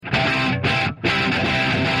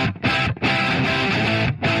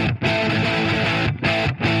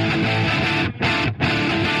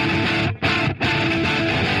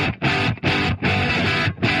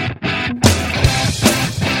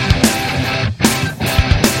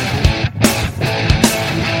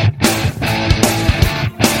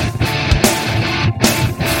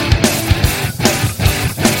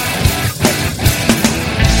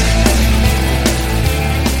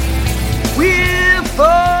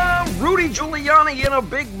Giuliani and a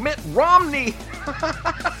big Mitt Romney.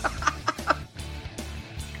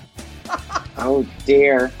 Oh,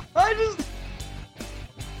 dear. I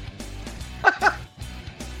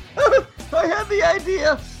had the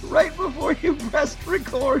idea right before you pressed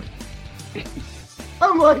record.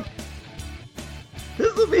 I'm like,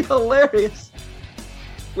 this will be hilarious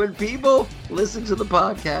when people listen to the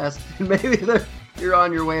podcast and maybe you're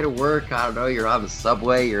on your way to work. I don't know. You're on the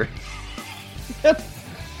subway.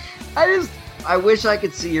 I wish I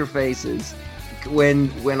could see your faces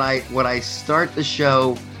when I start the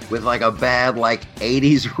show with like a bad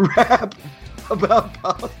 80s rap about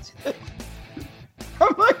politics.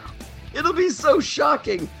 I'm like, it'll be so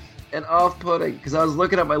shocking and off-putting because I was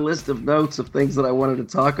looking at my list of notes of things that I wanted to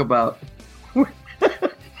talk about.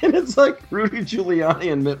 And it's like Rudy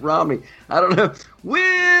Giuliani and Mitt Romney. I don't know.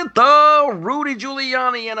 With Rudy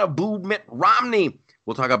Giuliani and a booed Mitt Romney.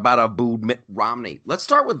 We'll talk about a booed Mitt Romney. Let's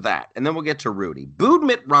start with that, and then we'll get to Rudy. Booed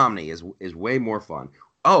Mitt Romney is way more fun.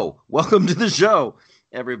 Oh, welcome to the show,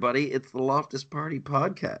 everybody. It's the Loftus Party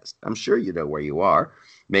Podcast. I'm sure you know where you are.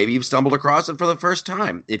 Maybe you've stumbled across it for the first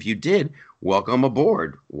time. If you did, welcome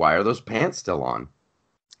aboard. Why are those pants still on?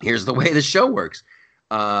 Here's the way the show works.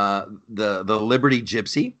 The Liberty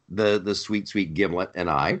Gypsy, the sweet Gimlet, and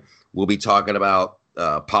I will be talking about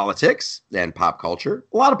politics and pop culture.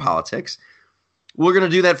 A lot of politics. We're going to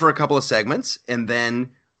do that for a couple of segments, and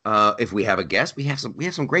then if we have a guest, we have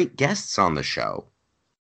some great guests on the show.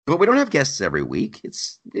 But we don't have guests every week.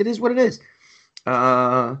 It is what it is.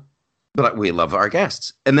 But we love our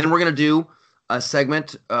guests. And then we're going to do a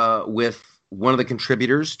segment with one of the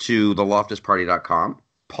contributors to theloftusparty.com,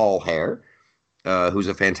 Paul Hare, who's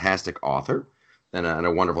a fantastic author and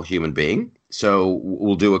a wonderful human being. So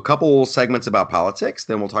we'll do a couple segments about politics.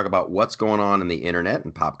 Then we'll talk about what's going on in the internet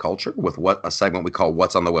and pop culture with a segment we call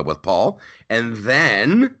What's on the Web with Paul. And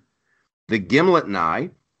then the Gimlet and I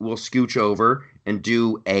will scooch over and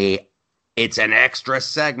do it's an extra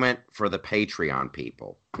segment for the Patreon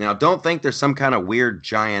people. Now, don't think there's some kind of weird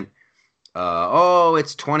giant, it's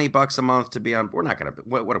 $20 a month to be on. We're not going to,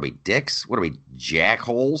 what are we, dicks? What are we,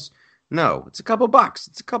 jackholes? No, it's a couple bucks.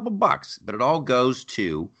 But it all goes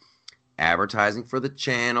to advertising for the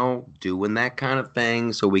channel, doing that kind of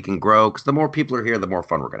thing so we can grow. Because the more people are here, the more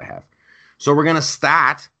fun we're going to have. So we're going to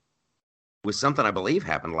start with something I believe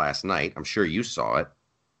happened last night. I'm sure you saw it,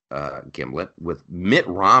 Gimlet, with Mitt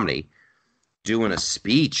Romney doing a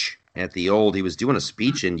speech he was doing a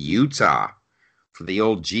speech in Utah for the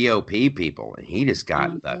old GOP people. And he just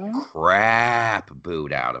got the crap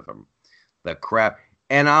booed out of him. The crap.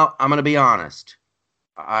 And I'm going to be honest.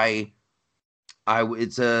 I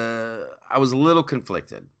was a little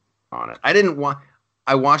conflicted on it.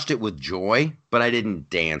 I watched it with joy, but I didn't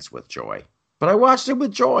dance with joy. But I watched it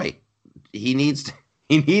with joy. He needs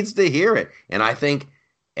to hear it. And I think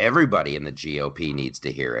everybody in the GOP needs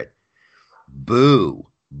to hear it. Boo,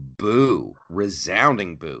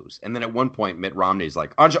 resounding boos. And then at one point, Mitt Romney's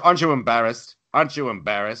like, aren't you embarrassed? Aren't you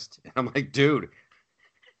embarrassed? And I'm like, dude,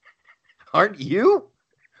 aren't you?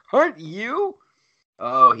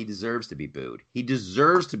 Oh, he deserves to be booed.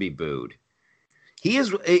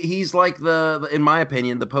 He's like in my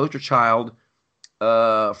opinion, the poster child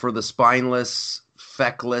for the spineless,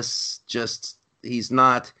 feckless,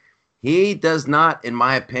 he does not, in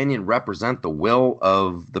my opinion, represent the will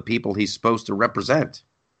of the people he's supposed to represent.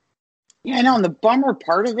 Yeah, I know, and the bummer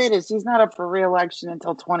part of it is he's not up for re-election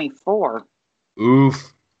until 24.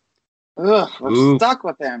 Oof. Ugh, we're stuck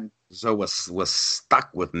with him. So we're stuck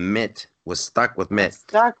with Mitt. Stuck with Mitt.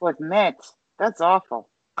 That's awful.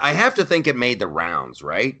 I have to think it made the rounds,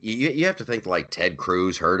 right? You have to think Ted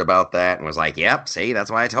Cruz heard about that and was like, "Yep, see, that's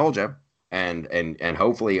why I told you." And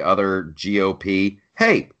hopefully other GOP.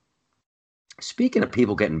 Hey, speaking of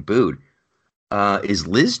people getting booed, is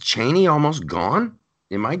Liz Cheney almost gone?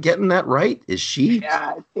 Am I getting that right? Is she?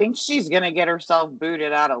 Yeah, I think she's gonna get herself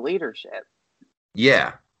booted out of leadership.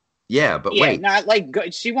 Yeah, but wait, not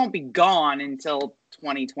she won't be gone until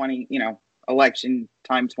 2020. Election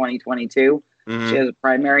time 2022. Mm-hmm. She has a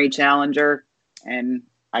primary challenger, and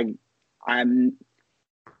I'm.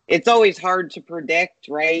 It's always hard to predict,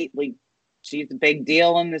 right? She's a big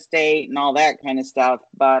deal in the state and all that kind of stuff,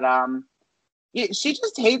 but she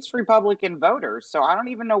just hates Republican voters. So I don't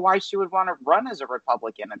even know why she would want to run as a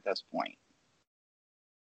Republican at this point.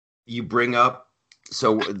 You bring up.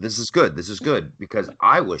 So this is good. Because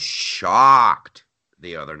I was shocked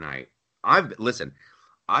the other night. I've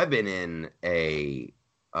been in a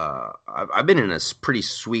pretty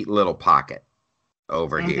sweet little pocket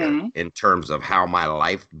over here in terms of how my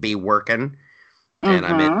life be working. And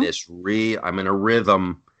I'm in a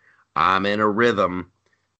rhythm.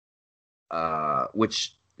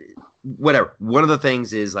 which whatever. One of the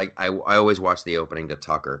things is like I always watch the opening to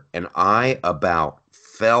Tucker, and I about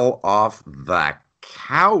fell off the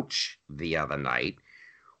couch the other night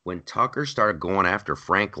when Tucker started going after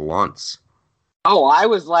Frank Luntz. Oh, I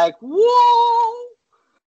was like, whoa!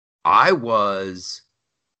 I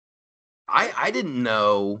didn't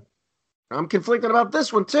know. I'm conflicted about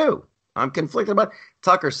this one too. I'm conflicted about.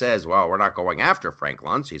 Tucker says, "Well, we're not going after Frank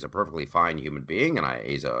Luntz. He's a perfectly fine human being, and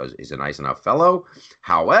he's a nice enough fellow."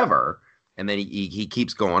 However, and then he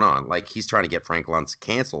keeps going on like he's trying to get Frank Luntz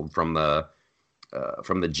canceled from the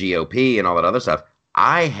GOP and all that other stuff.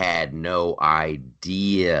 I had no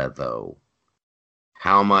idea though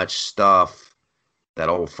how much stuff that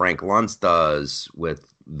old Frank Luntz does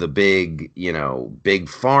with the big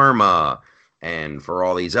pharma and for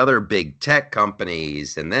all these other big tech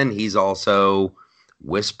companies. And then he's also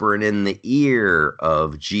whispering in the ear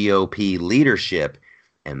of GOP leadership.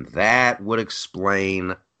 And that would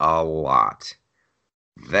explain a lot.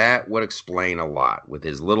 That would explain a lot with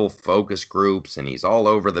his little focus groups, and he's all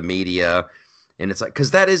over the media. And it's like,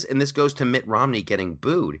 because that is, and this goes to Mitt Romney getting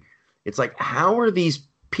booed. It's like, how are these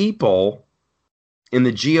people in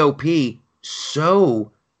the GOP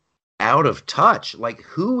so out of touch? Like,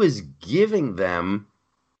 who is giving them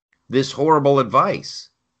this horrible advice?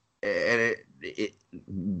 And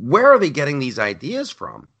where are they getting these ideas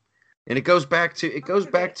from? And it goes back to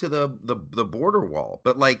the border wall.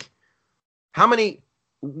 But like, how many?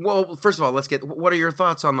 Well, first of all, what are your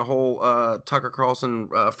thoughts on the whole Tucker Carlson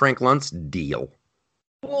Frank Luntz deal?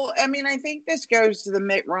 Well, I mean, I think this goes to the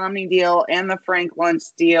Mitt Romney deal and the Frank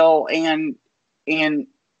Luntz deal and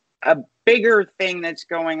a bigger thing that's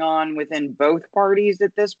going on within both parties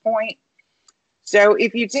at this point. So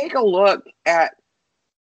if you take a look at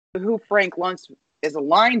who Frank Luntz is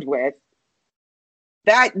aligned with,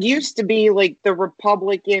 that used to be like the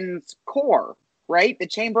Republicans' core, right? The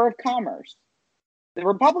Chamber of Commerce. The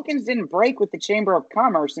Republicans didn't break with the Chamber of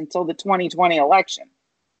Commerce until the 2020 election.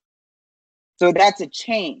 So that's a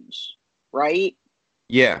change, right?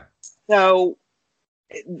 Yeah. So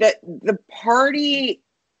the party,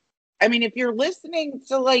 I mean, if you're listening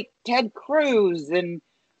to like Ted Cruz and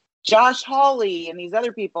Josh Hawley and these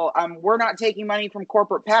other people, we're not taking money from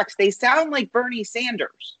corporate PACs. They sound like Bernie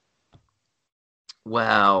Sanders.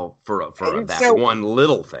 Well, for that one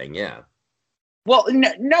little thing, yeah. Well,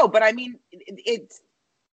 no, but I mean,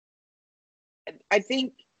 I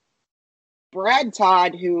think Brad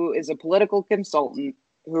Todd, who is a political consultant,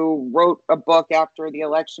 who wrote a book after the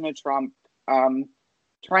election of Trump,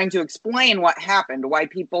 trying to explain what happened, why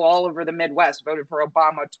people all over the Midwest voted for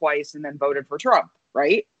Obama twice and then voted for Trump,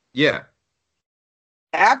 right? Yeah.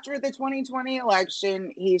 After the 2020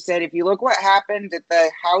 election, he said, if you look what happened at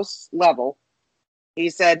the House level, he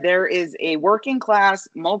said there is a working class,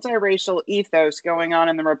 multiracial ethos going on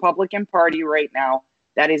in the Republican Party right now.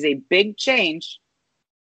 That is a big change.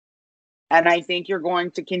 And I think you're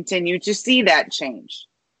going to continue to see that change.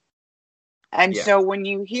 And so when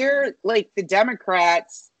you hear like the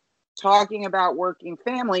Democrats talking about working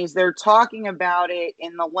families, they're talking about it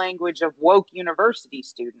in the language of woke university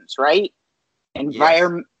students, right?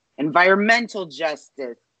 Environmental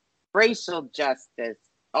justice, racial justice,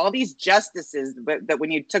 all these justices, but that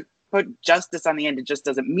when you put justice on the end, it just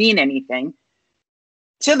doesn't mean anything.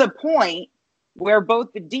 To the point where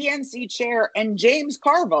both the DNC chair and James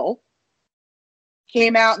Carville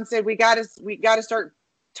came out and said, we got to start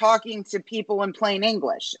talking to people in plain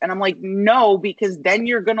English. And I'm like, no, because then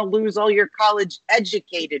you're going to lose all your college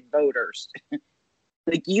educated voters.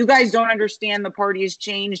 Like, you guys don't understand the party has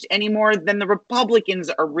changed any more than the Republicans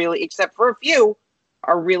are really, except for a few,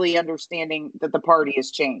 are really understanding that the party has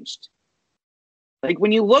changed. Like,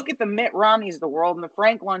 when you look at the Mitt Romneys of the world and the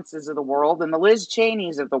Frank Luntzes of the world and the Liz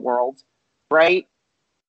Cheneys of the world, right?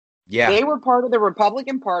 Yeah. They were part of the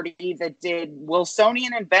Republican Party that did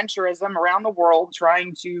Wilsonian adventurism around the world,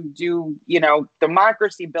 trying to do,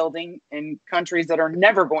 democracy building in countries that are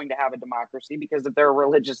never going to have a democracy because of their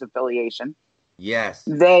religious affiliation. Yes.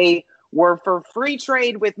 They were for free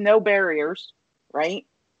trade with no barriers, right?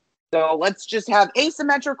 So let's just have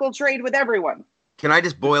asymmetrical trade with everyone. Can I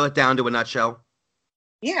just boil it down to a nutshell?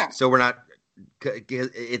 Yeah. So we're not,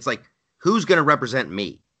 it's like, who's going to represent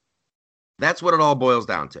me? That's what it all boils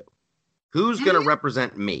down to. Who's going to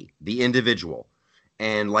represent me, the individual?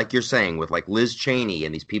 And like you're saying, with like Liz Cheney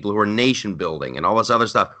and these people who are nation building and all this other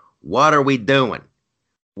stuff, what are we doing?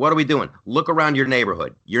 What are we doing? Look around your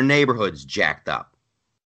neighborhood. Your neighborhood's jacked up.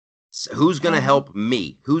 So who's going to help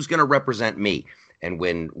me? Who's going to represent me? And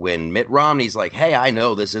when Mitt Romney's like, hey, I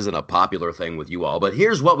know this isn't a popular thing with you all, but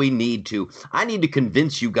here's what I need to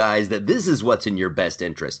convince you guys that this is what's in your best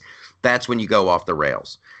interest. That's when you go off the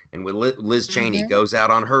rails. And when Liz Cheney Mm-hmm. goes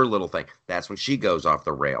out on her little thing, that's when she goes off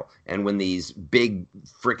the rail. And when these big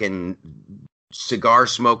freaking cigar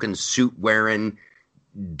smoking, suit wearing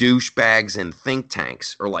douchebags and think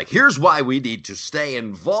tanks are like, here's why we need to stay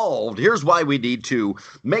involved. Here's why we need to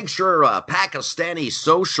make sure Pakistani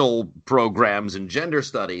social programs and gender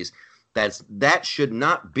studies, that should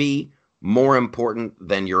not be more important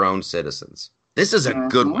than your own citizens. This is a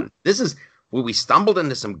good Mm-hmm. one. We stumbled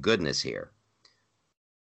into some goodness here.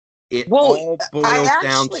 It Well, all I boils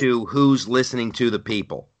down actually, to who's listening to the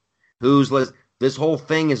people. This whole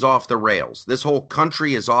thing is off the rails. This whole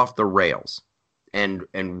country is off the rails. And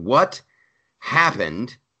what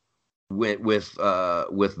happened with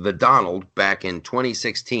the Donald back in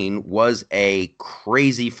 2016 was a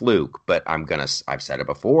crazy fluke. But I've said it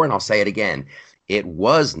before and I'll say it again. It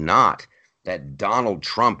was not that Donald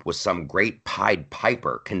Trump was some great Pied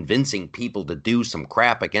Piper convincing people to do some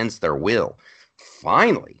crap against their will.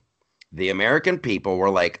 Finally, the American people were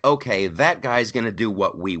like, okay, that guy's going to do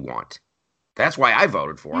what we want. That's why I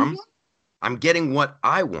voted for him. Mhm. I'm getting what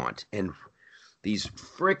I want. And these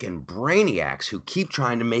frickin' brainiacs who keep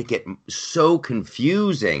trying to make it so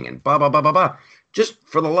confusing and blah, blah, blah, blah, blah. Just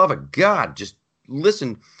for the love of God, just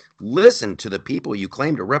listen to the people you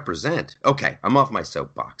claim to represent. Okay, I'm off my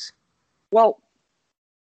soapbox. well,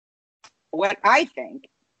 what I think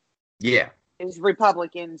Yeah. is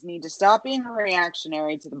Republicans need to stop being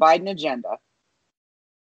reactionary to the Biden agenda.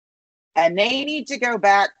 And they need to go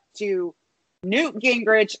back to Newt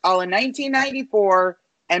Gingrich all in 1994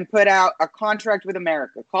 and put out a contract with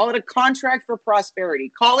America. Call it a contract for prosperity.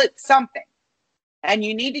 Call it something. And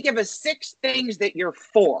you need to give us 6 things that you're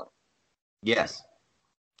for. Yes.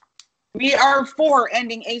 We are for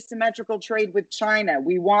ending asymmetrical trade with China.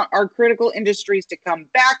 We want our critical industries to come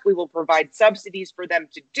back. We will provide subsidies for them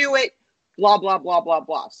to do it. Blah, blah, blah, blah,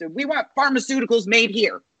 blah. So we want pharmaceuticals made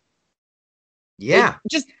here. Yeah.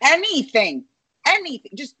 Just anything.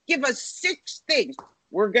 Anything. Just give us 6 things.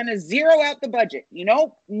 We're going to zero out the budget. You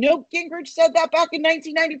know, Newt Gingrich said that back in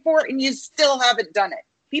 1994, and you still haven't done it.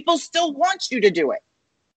 People still want you to do it.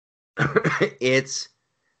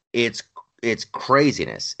 It's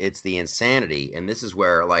craziness. It's the insanity. And this is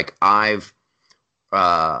where, like, I've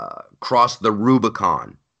crossed the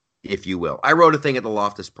Rubicon, if you will. I wrote a thing at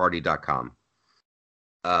theloftusparty.com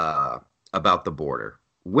about the border.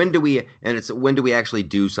 When do we actually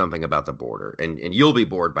do something about the border? And you'll be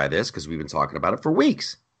bored by this because we've been talking about it for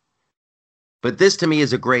weeks. But this to me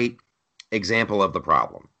is a great example of the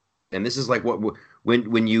problem. And this is like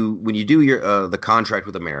when you do your the contract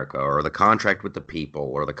with America or the contract with the people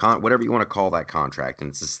or whatever you want to call that contract,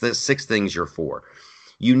 and it's the 6 things you're for.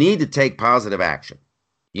 You need to take positive action.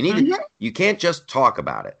 You can't just talk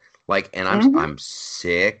about it. Like, and I'm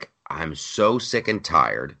sick. I'm so sick and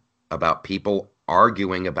tired about people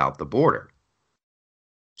arguing about the border.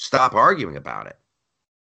 Stop arguing about it.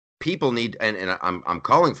 People need, and I'm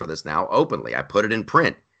calling for this now openly. I put it in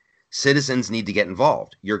print. Citizens need to get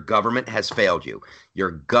involved. Your government has failed you.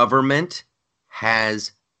 Your government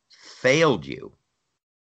has failed you.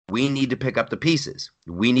 We need to pick up the pieces.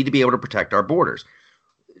 We need to be able to protect our borders.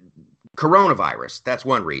 Coronavirus, that's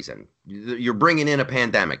one reason. You're bringing in a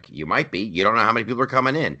pandemic. You might be. You don't know how many people are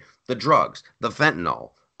coming in. The drugs, the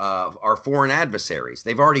fentanyl, our foreign adversaries.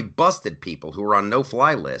 They've already busted people who are on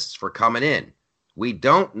no-fly lists for coming in. We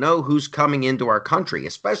don't know who's coming into our country,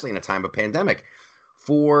 especially in a time of pandemic.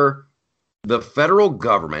 For the federal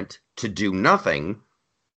government to do nothing,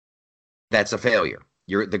 that's a failure.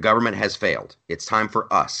 The government has failed. It's time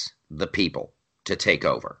for us, the people, to take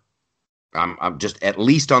over. I'm just at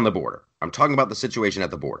least on the border. I'm talking about the situation at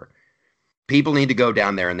the border. People need to go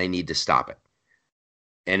down there and they need to stop it.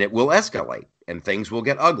 And it will escalate and things will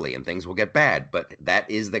get ugly and things will get bad. But that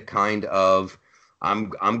is the kind of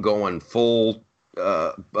I'm going full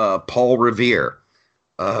Paul Revere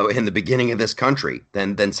in the beginning of this country.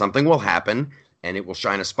 Then something will happen and it will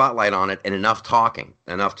shine a spotlight on it and enough talking.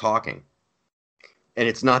 And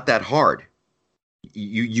it's not that hard.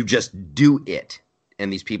 You just do it.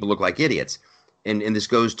 And these people look like idiots. And this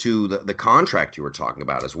goes to the contract you were talking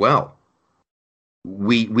about as well.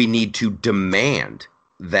 We need to demand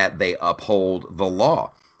that they uphold the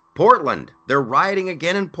law. Portland, they're rioting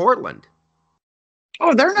again in Portland.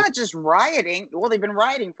 Oh, they're not just rioting. Well, they've been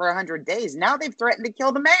rioting for 100 days. Now they've threatened to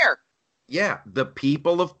kill the mayor. Yeah, the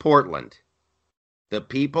people of Portland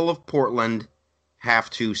have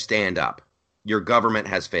to stand up. Your government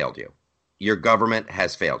has failed you. Your government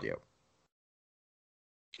has failed you.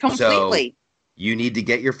 Completely. So You need to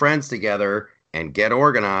get your friends together and get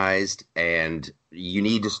organized, and you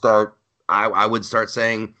need to start. I would start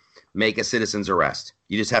saying, make a citizen's arrest.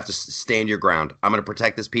 You just have to stand your ground. I'm going to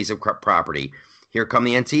protect this piece of property. Here come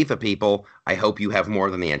the Antifa people. I hope you have more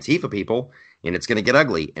than the Antifa people, and it's going to get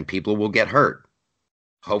ugly, and people will get hurt.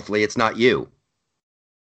 Hopefully, it's not you,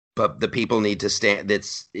 but the people need to stand.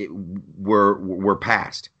 We're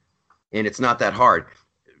past, and it's not that hard.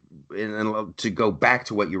 And to go back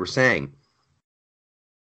to what you were saying,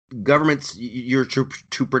 governments, you're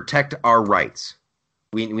to protect our rights.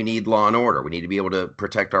 We need law and order. We need to be able to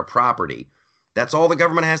protect our property. That's all the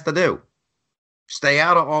government has to do. Stay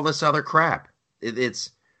out of all this other crap.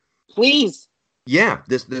 It's please. Yeah,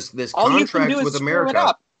 this all contract with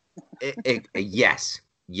America. Yes.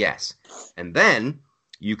 And then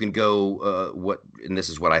you can go and this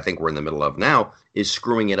is what I think we're in the middle of now, is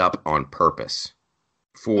screwing it up on purpose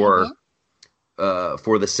for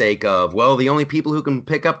the sake of, well, the only people who can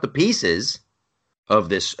pick up the pieces of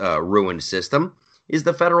this ruined system is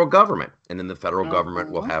the federal government, and then the federal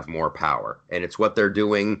government will have more power. And it's what they're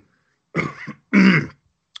doing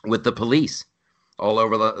with the police all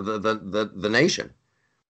over the nation.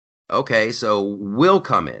 Okay, so we'll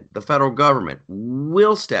come in. The federal government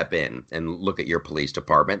will step in and look at your police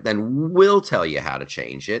department, then we'll tell you how to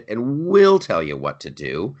change it, and we'll tell you what to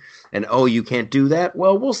do. And, oh, you can't do that?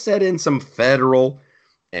 Well, we'll set in some federal,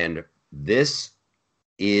 and this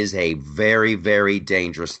is a very, very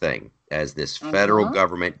dangerous thing as this federal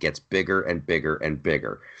government gets bigger and bigger and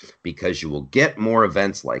bigger, because you will get more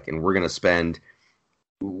events like, and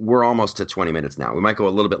we're almost to 20 minutes now. We might go a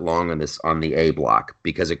little bit long on the A block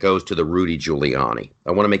because it goes to the Rudy Giuliani.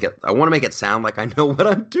 I want to make it sound like I know what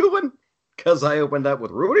I'm doing because I opened up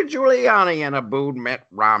with Rudy Giuliani and I booed Mitt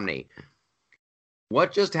Romney.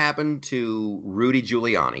 What just happened to Rudy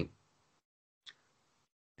Giuliani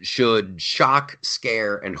should shock,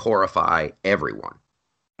 scare, and horrify everyone.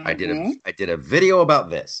 I did a video about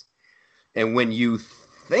this, and when you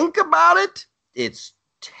think about it, it's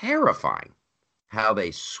terrifying how they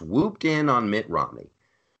swooped in on Mitt Romney.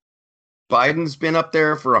 Biden's been up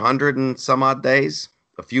there for 100 and some odd days,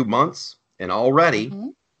 a few months, and already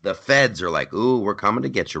the feds are like, ooh, we're coming to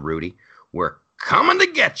get you, Rudy. We're coming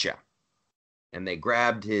to get you. And they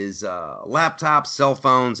grabbed his laptop, cell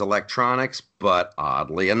phones, electronics, but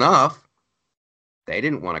oddly enough, they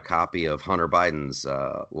didn't want a copy of Hunter Biden's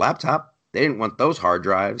laptop. They didn't want those hard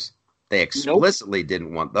drives. They explicitly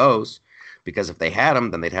didn't want those, because if they had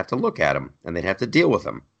them, then they'd have to look at them and they'd have to deal with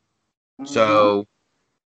them. So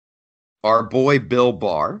our boy Bill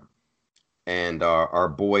Barr and our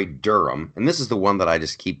boy Durham, and this is the one that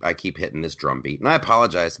I keep hitting this drum beat, and I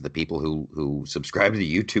apologize to the people who subscribe to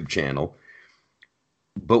the YouTube channel.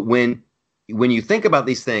 But when you think about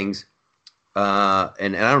these things,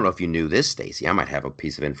 and I don't know if you knew this, Stacey, I might have a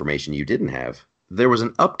piece of information you didn't have. There was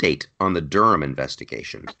an update on the Durham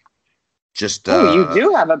investigation. You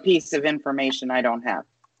do have a piece of information I don't have.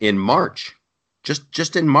 In March.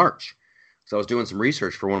 Just in March. So I was doing some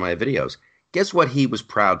research for one of my videos. Guess what he was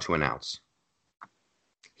proud to announce?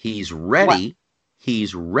 He's ready. What?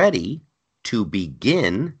 He's ready to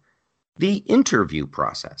begin the interview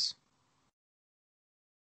process.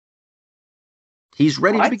 He's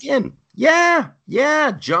ready to begin.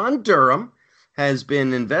 Yeah. John Durham has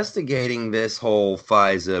been investigating this whole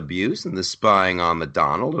FISA abuse and the spying on the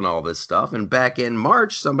Donald and all this stuff. And back in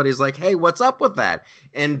March, somebody's like, hey, what's up with that?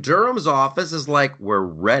 And Durham's office is like, we're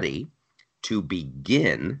ready to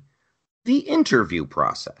begin the interview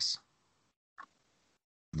process.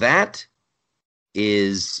 That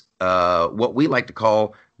is what we like to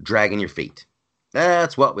call dragging your feet.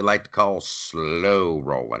 That's what we like to call slow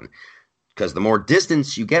rolling. Because the more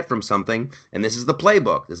distance you get from something, and this is the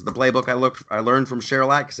playbook. This is the playbook I learned from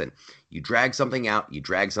Cheryl Atkinson. You drag something out, you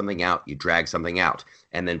drag something out, you drag something out.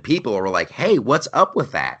 And then people are like, hey, what's up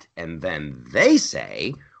with that? And then they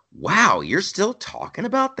say, wow, you're still talking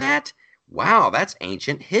about that? Wow, that's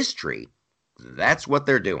ancient history. That's what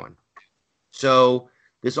they're doing. So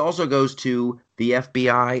this also goes to the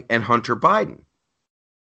FBI and Hunter Biden.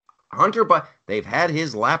 They've had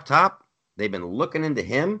his laptop. They've been looking into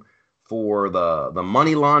him for the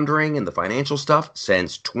money laundering and the financial stuff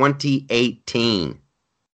since 2018.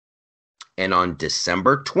 And on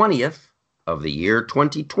December 20th of the year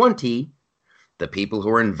 2020, the people who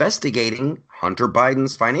are investigating Hunter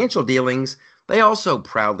Biden's financial dealings, they also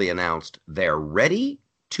proudly announced they're ready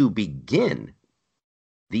to begin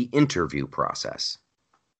the interview process.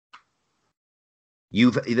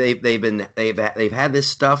 They've had this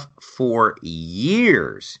stuff for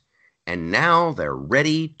years. And now they're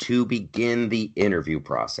ready to begin the interview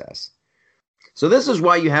process. So this is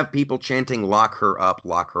why you have people chanting lock her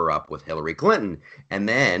up with Hillary Clinton. And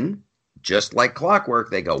then, just like clockwork,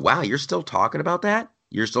 they go, wow, you're still talking about that?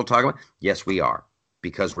 You're still talking about? Yes, we are,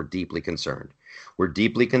 because we're deeply concerned. We're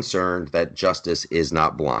deeply concerned that justice is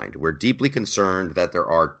not blind. We're deeply concerned that there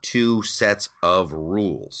are two sets of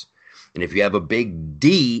rules. And if you have a big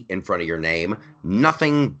D in front of your name,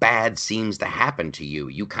 nothing bad seems to happen to you.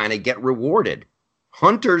 You kind of get rewarded.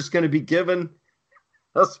 Hunter's going to be given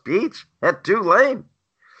a speech at Tulane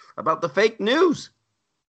about the fake news.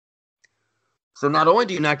 So not only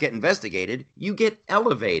do you not get investigated, you get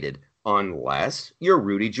elevated unless you're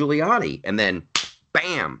Rudy Giuliani. And then,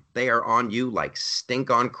 bam, they are on you like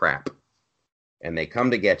stink on crap. And they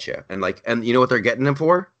come to get you. And you know what they're getting him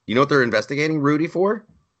for? You know what they're investigating Rudy for?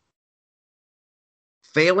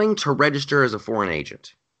 Failing to register as a foreign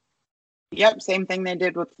agent. Yep, same thing they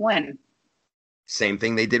did with Flynn. Same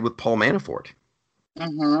thing they did with Paul Manafort.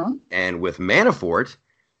 Mm-hmm. And with Manafort,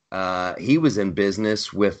 he was in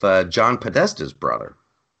business with John Podesta's brother.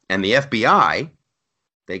 And the FBI,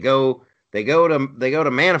 they go to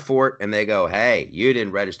Manafort and they go, hey, you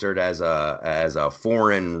didn't register as a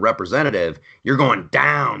foreign representative. You're going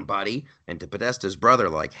down, buddy. And to Podesta's brother,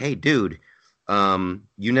 like, hey, dude,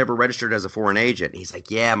 you never registered as a foreign agent. He's like,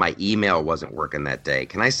 yeah, my email wasn't working that day.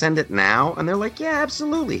 Can I send it now? And they're like, yeah,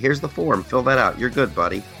 absolutely. Here's the form. Fill that out. You're good,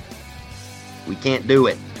 buddy. We can't do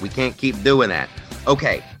it. We can't keep doing that.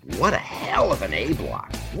 Okay, what a hell of an A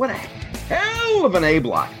block. What a hell of an A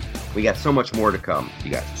block. We got so much more to come.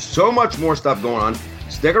 You got so much more stuff going on.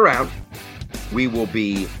 Stick around. We will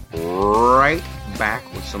be right back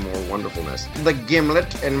with some more wonderfulness. The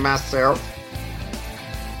Gimlet and myself.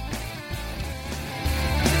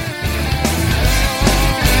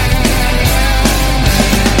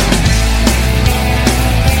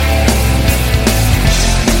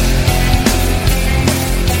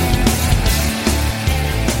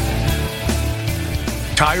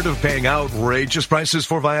 Tired of paying outrageous prices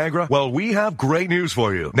for Viagra? Well, we have great news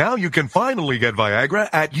for you. Now you can finally get Viagra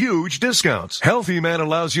at huge discounts. Healthy Man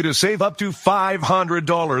allows you to save up to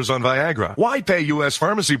 $500 on Viagra. Why pay U.S.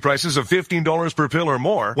 pharmacy prices of $15 per pill or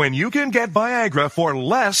more when you can get Viagra for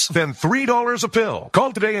less than $3 a pill?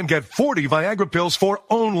 Call today and get 40 Viagra pills for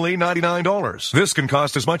only $99. This can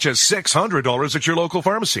cost as much as $600 at your local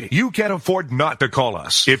pharmacy. You can't afford not to call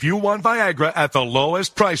us. If you want Viagra at the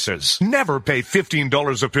lowest prices, never pay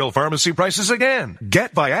 $15 a pill pharmacy prices again.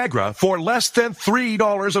 Get Viagra for less than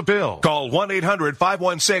 $3 a pill. Call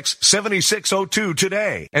 1-800-516-7602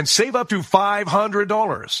 today and save up to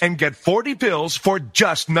 $500 and get 40 pills for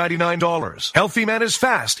just $99. Healthy Man is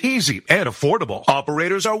fast, easy, and affordable.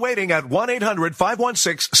 Operators are waiting at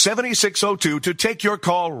 1-800-516-7602 to take your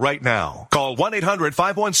call right now. Call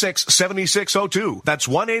 1-800-516-7602. That's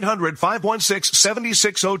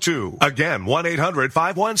 1-800-516-7602. Again,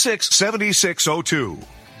 1-800-516-7602.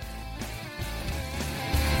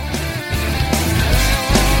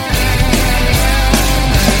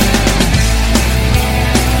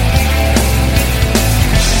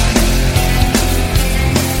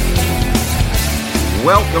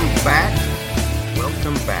 Welcome back.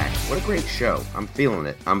 Welcome back. What a great show. I'm feeling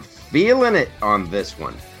it. I'm feeling it on this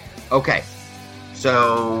one. Okay.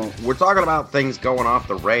 So we're talking about things going off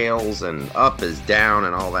the rails and up is down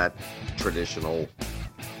and all that traditional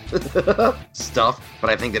stuff, but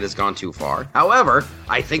I think that has gone too far. However,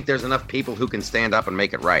 I think there's enough people who can stand up and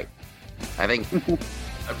make it right. I think,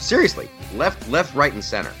 seriously, left, right, and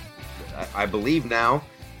center. I believe now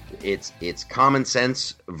it's common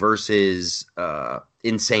sense versus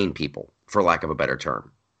insane people, for lack of a better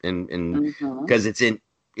term, and because it's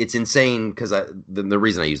insane because the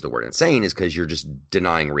reason I use the word insane is because you're just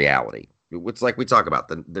denying reality. It's like we talk about.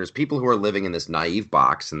 There's people who are living in this naive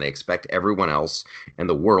box and they expect everyone else and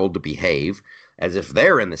the world to behave as if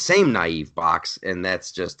they're in the same naive box, and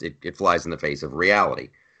that's just it flies in the face of reality.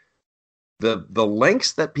 The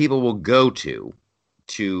lengths that people will go to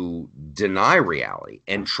deny reality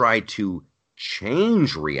and try to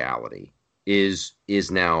change reality is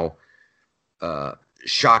now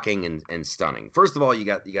shocking and stunning. First of all, you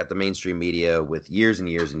got the mainstream media with years and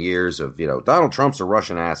years and years of, Donald Trump's a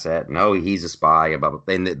Russian asset. No, he's a spy. About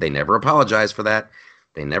they never apologize for that.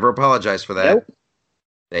 They never apologize for that. Nope.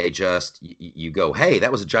 They just you go, hey,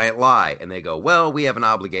 that was a giant lie, and they go, well, we have an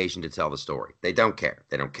obligation to tell the story. They don't care.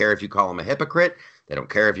 They don't care if you call him a hypocrite. They don't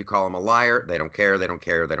care if you call him a liar. They don't care. They don't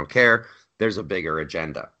care. They don't care. There's a bigger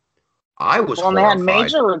agenda. I was horrified. They had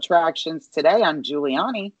major retractions today on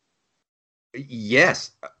Giuliani.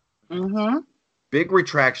 Yes. Mm-hmm. Big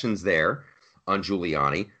retractions there on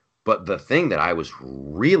Giuliani. But the thing that I was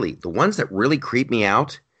the ones that really creep me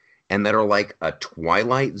out and that are like a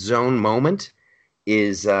Twilight Zone moment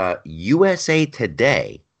is USA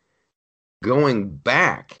Today going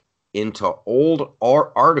back into old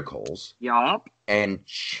articles Yup. and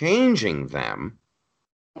changing them.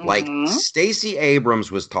 Like Mhm. Stacey Abrams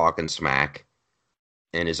was talking smack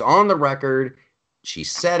and is on the record. She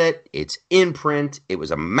said it. It's in print. It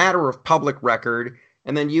was a matter of public record.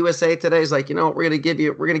 And then USA Today is like, you know what? We're gonna give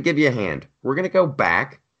you a hand. We're gonna go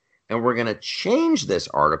back and we're gonna change this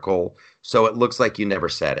article so it looks like you never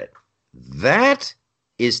said it. That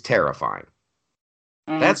is terrifying.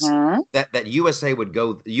 That's Mhm. that USA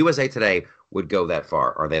Today would go that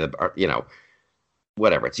far. Are they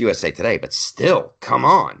whatever, it's USA Today, but still, come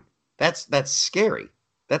on. That's scary.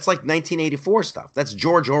 That's like 1984 stuff. That's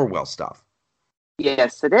George Orwell stuff.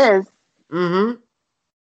 Yes, it is. Mm-hmm.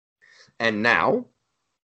 And now,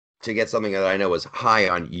 to get something that I know is high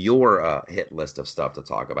on your hit list of stuff to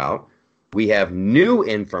talk about, we have new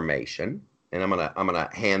information, and I'm gonna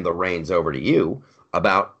hand the reins over to you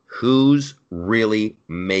about who's really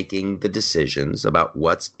making the decisions about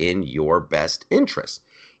what's in your best interest.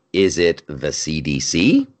 Is it the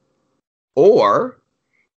CDC or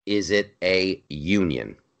is it a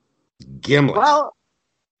union? Gimlet. Well,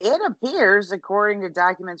 it appears, according to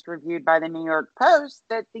documents reviewed by the New York Post,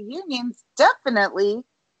 that the unions definitely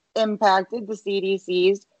impacted the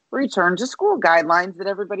CDC's return to school guidelines that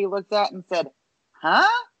everybody looked at and said,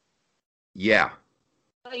 huh? Yeah.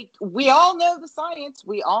 Like, we all know the science.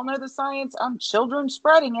 We all know the science on children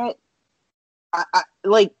spreading it.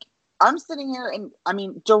 I'm sitting here and,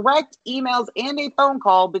 direct emails and a phone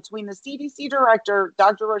call between the CDC director,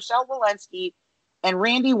 Dr. Rochelle Walensky, and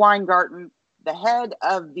Randy Weingarten, the head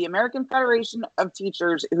of the American Federation of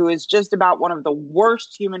Teachers, who is just about one of the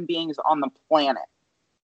worst human beings on the planet.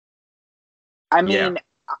 I'm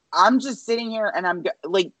just sitting here and I'm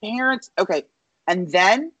like, parents, okay. And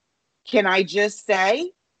then, can I just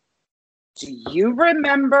say, do you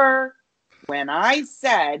remember when I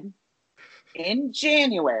said in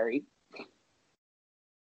January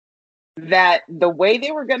that the way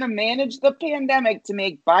they were going to manage the pandemic to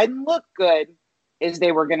make Biden look good is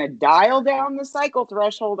they were going to dial down the cycle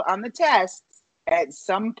threshold on the tests at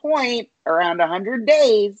some point around 100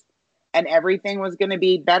 days and everything was going to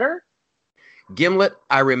be better? Gimlet,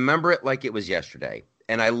 I remember it like it was yesterday.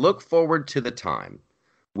 And I look forward to the time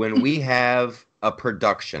when we have a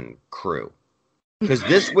production crew. Because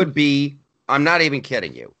this would be, I'm not even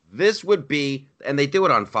kidding you. This would be, and they do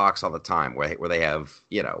it on Fox all the time where they have,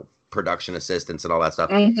 production assistants and all that stuff.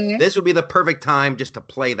 Mm-hmm. This would be the perfect time just to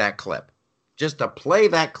play that clip. Just to play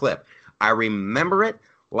that clip. I remember it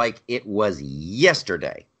like it was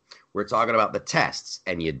yesterday. We're talking about the tests,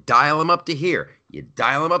 and you dial them up to here. You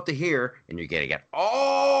dial them up to here, and you're going to get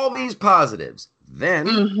all these positives. Then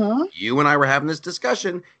you and I were having this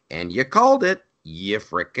discussion, and you called it. You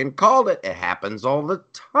frickin' called it. It happens all the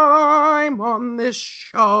time on this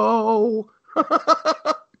show.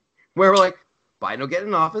 Where we're like, Biden will get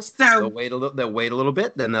in office. They'll wait a little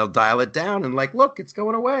bit, then they'll dial it down, and like, look, it's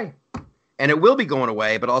going away. And it will be going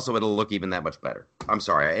away, but also it'll look even that much better. I'm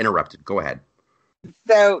sorry, I interrupted. Go ahead.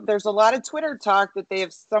 So there's a lot of Twitter talk that they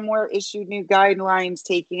have somewhere issued new guidelines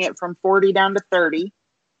taking it from 40 down to 30.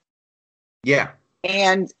 Yeah.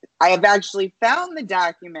 And I have actually found the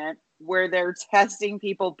document where they're testing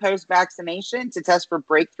people post-vaccination to test for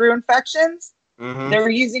breakthrough infections. Mm-hmm. They're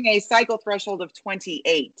using a cycle threshold of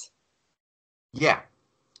 28. Yeah.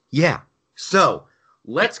 Yeah. So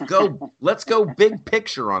let's go big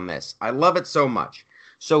picture on this. I love it so much.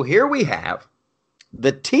 So here we have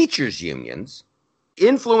the teachers unions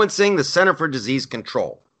influencing the Center for Disease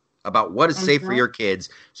Control about what is safe for your kids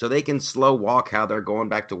so they can slow walk how they're going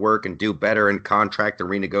back to work and do better and contract and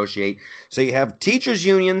renegotiate. So you have teachers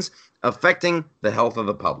unions affecting the health of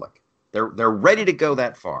the public. They're ready to go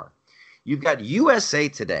that far. You've got USA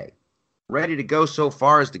Today ready to go so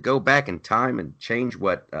far as to go back in time and change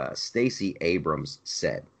what Stacey Abrams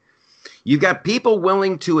said. You've got people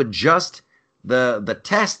willing to adjust the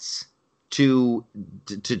tests to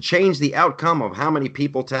change the outcome of how many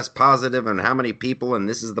people test positive and how many people, and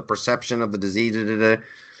this is the perception of the disease.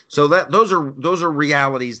 So that those are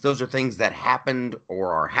realities. Those are things that happened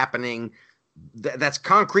or are happening. That's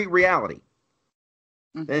concrete reality.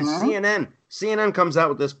 Then CNN comes out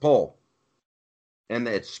with this poll, and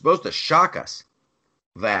it's supposed to shock us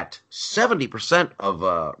that 70%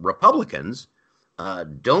 of Republicans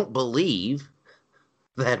don't believe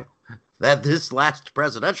that this last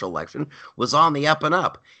presidential election was on the up and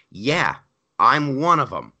up. Yeah, I'm one of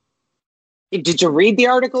them. Did you read the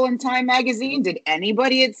article in Time magazine? Did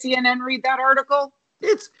anybody at CNN read that article?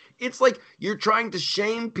 It's like you're trying to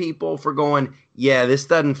shame people for going, yeah, this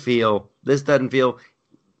doesn't feel.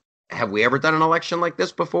 Have we ever done an election like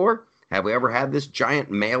this before? Have we ever had this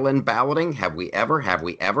giant mail-in balloting? Have we ever?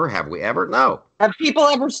 No. Have people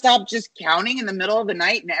ever stopped just counting in the middle of the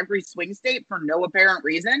night in every swing state for no apparent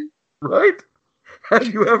reason? Right? Have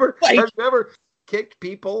you ever Like- have you ever kicked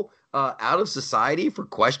people out of society for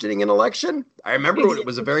questioning an election? I remember when it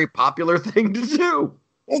was a very popular thing to do.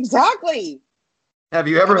 Exactly. Have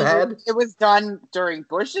you ever had? It was done during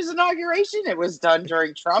Bush's inauguration. It was done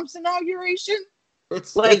during Trump's inauguration.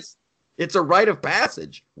 It's Like, it's a rite of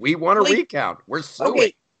passage. We want to Like- recount. We're suing.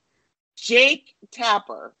 okay, Jake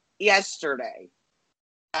Tapper yesterday,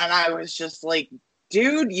 and I was just like,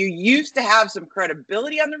 dude, you used to have some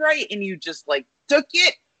credibility on the right, and you just like took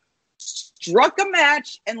it, struck a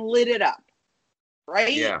match, and lit it up.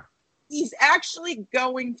 Right? Yeah. He's actually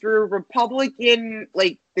going through Republican,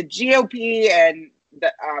 like the GOP and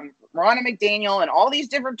the Ronna McDaniel and all these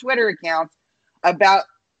different Twitter accounts about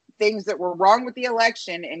things that were wrong with the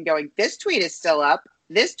election and going, this tweet is still up.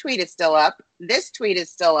 This tweet is still up. This tweet is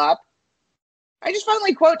still up. I just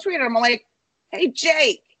finally quote tweeted him. I'm like, hey,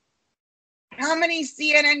 Jake, how many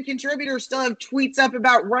CNN contributors still have tweets up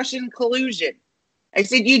about Russian collusion? I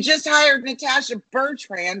said, you just hired Natasha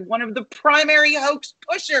Bertrand, one of the primary hoax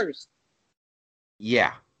pushers.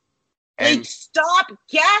 Yeah. Like, And stop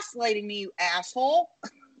gaslighting me, you asshole.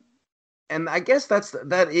 and I guess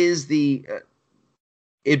that is the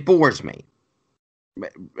it bores me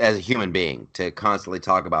as a human being to constantly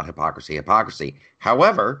talk about hypocrisy.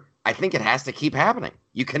 However, I think it has to keep happening.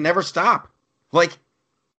 You can never stop. Like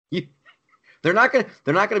they're not going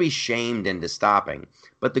to be shamed into stopping.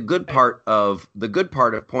 But the good part of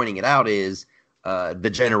pointing it out is the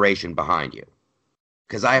generation behind you.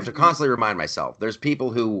 Because I have to constantly remind myself, there's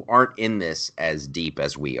people who aren't in this as deep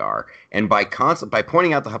as we are. And by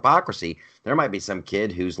pointing out the hypocrisy, there might be some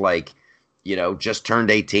kid who's like, just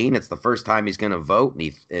turned 18. It's the first time he's going to vote.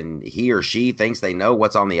 And he or she thinks they know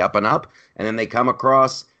what's on the up and up. And then they come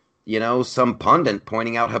across, some pundit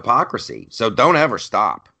pointing out hypocrisy. So don't ever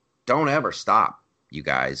stop. Don't ever stop, you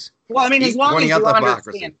guys. Well, I mean, Keep as long as pointing you out the hypocrisy.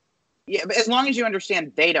 understand. Yeah, but as long as you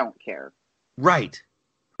understand they don't care. Right.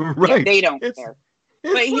 Yeah, Right. they don't It's- care.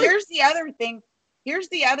 it's But like- here's the other thing. Here's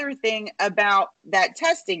the other thing about that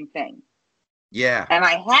testing thing. Yeah. And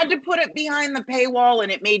I had to put it behind the paywall,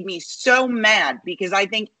 and it made me so mad because I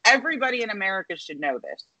think everybody in America should know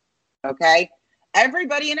this. Okay?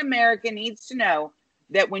 Everybody in America needs to know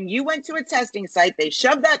that when you went to a testing site, they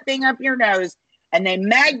shoved that thing up your nose and they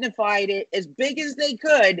magnified it as big as they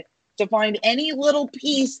could to find any little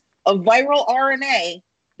piece of viral RNA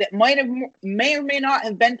that may or may not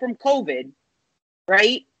have been from COVID,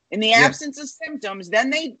 right? In the absence of symptoms, then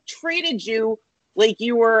they treated you like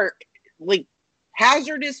you were like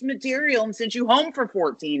hazardous material and sent you home for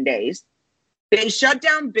 14 days. They shut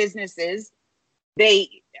down businesses. They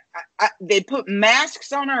put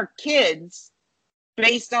masks on our kids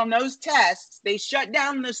based on those tests. They shut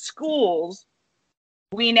down the schools.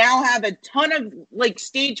 We now have a ton of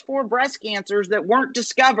stage 4 breast cancers that weren't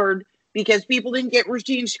discovered because people didn't get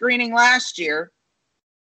routine screening last year.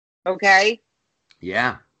 Okay?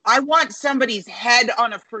 Yeah. I want somebody's head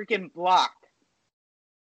on a freaking block.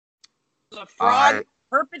 The fraud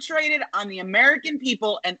perpetrated on the American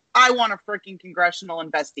people, and I want a freaking congressional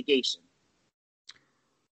investigation.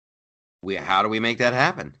 How do we make that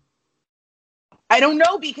happen? I don't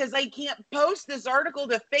know, because I can't post this article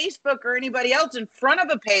to Facebook or anybody else in front of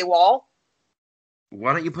a paywall.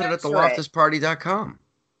 Why don't you put it at Censor it. theloftusparty.com?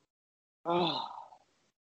 Oh.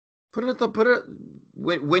 Put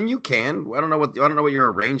it when you can. I don't know what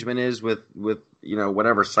your arrangement is with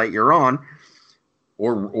whatever site you're on,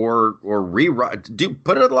 or rewrite.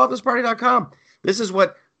 Put it at theloftusparty.com. This is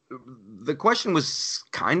what the question was,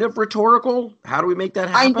 kind of rhetorical. How do we make that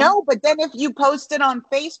happen? I know, but then if you post it on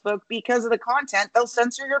Facebook because of the content, they'll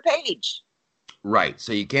censor your page. Right.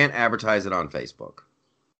 So you can't advertise it on Facebook.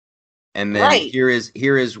 And then Right. here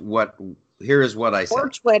is what I said. Or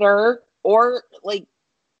Twitter, or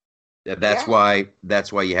That's why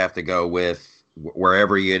you have to go with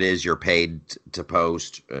wherever it is you're paid to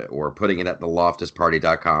post, or putting it at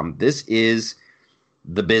theloftusparty.com. This is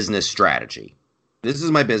the business strategy. This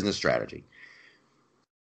is my business strategy.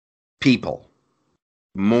 People.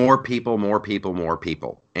 More people.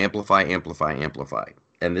 Amplify.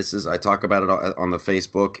 And I talk about it on the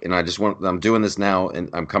Facebook, and I'm doing this now, and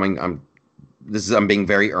I'm being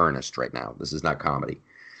very earnest right now. This is not comedy.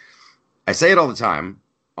 I say it all the time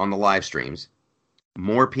on the live streams.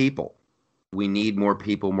 More people. We need more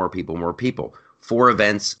people for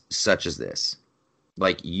events such as this.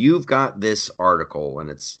 Like, you've got this article, and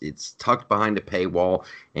it's tucked behind a paywall,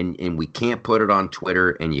 and we can't put it on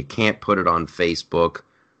Twitter, and you can't put it on Facebook.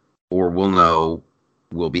 or we'll know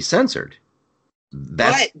we'll be censored.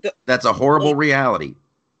 That's a horrible reality.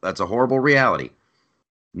 That's a horrible reality.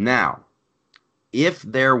 Now, if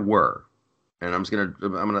there were, and I'm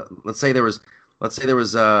gonna let's say there was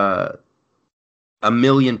a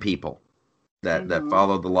million people that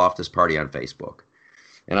followed the Loftus Party on Facebook,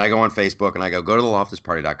 and I go on Facebook and I go to the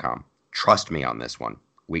loftusparty.com. Trust me on this one.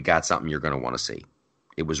 We got something you're going to want to see.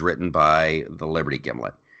 It was written by the Liberty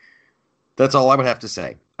Gimlet. That's all I would have to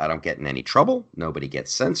say. I don't get in any trouble. Nobody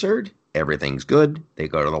gets censored. Everything's good. They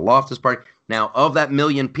go to the Loftus Party. Now, of that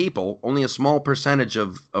million people, only a small percentage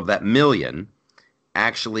of that million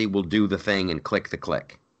actually will do the thing and click the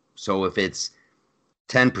click. So if it's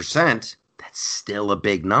 10%, that's still a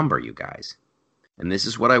big number, you guys. And this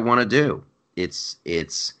is what I want to do. It's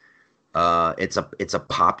a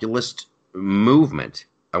populist movement.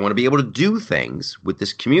 I want to be able to do things with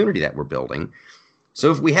this community that we're building.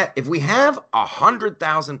 So if we have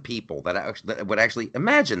 100,000 people that would actually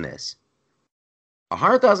imagine this,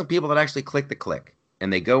 100,000 people that actually click the click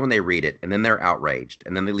and they go and they read it and then they're outraged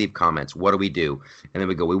and then they leave comments. What do we do? And then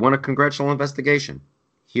we go, we want a congressional investigation.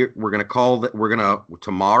 Here we're going to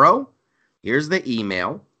tomorrow. Here's the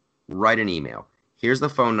email. Write an email. Here's the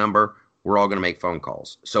phone number. We're all going to make phone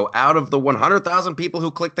calls. So out of the 100,000 people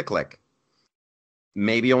who click the click,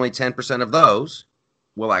 maybe only 10% of those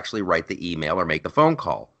will actually write the email or make the phone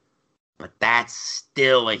call. But that's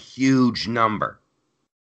still a huge number.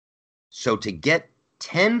 So to get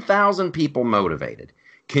 10,000 people motivated,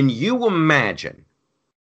 can you imagine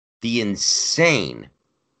the insane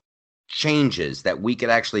changes that we could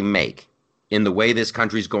actually make in the way this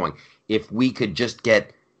country's going if we could just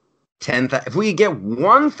get 10,000, if we could get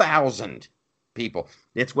 1,000 people?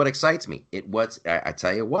 It's what excites me. I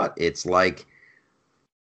tell you what, it's like,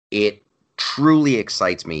 it truly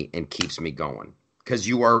excites me and keeps me going. Because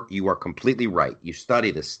you are completely right. You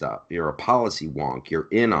study this stuff. You're a policy wonk. You're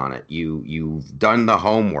in on it. You've done the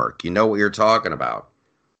homework. You know what you're talking about.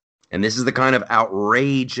 And this is the kind of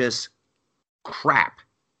outrageous crap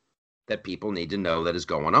that people need to know that is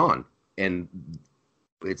going on. And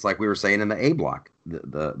it's like we were saying in the A block.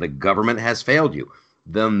 The government has failed you.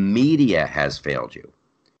 The media has failed you.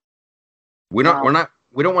 I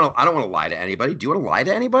don't want to lie to anybody. Do you want to lie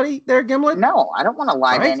to anybody there, Gimlet? No, I don't want to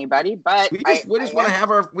lie to anybody, but we just want to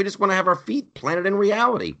have our feet planted in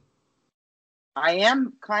reality. I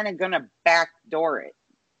am kind of going to backdoor it.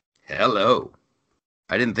 Hello.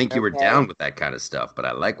 I didn't think you were down with that kind of stuff, but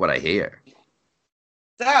I like what I hear.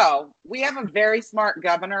 So, we have a very smart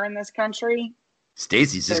governor in this country.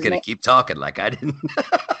 Stacey's just going to keep talking like I didn't.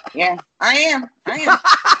 Yeah, I am.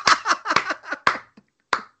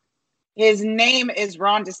 His name is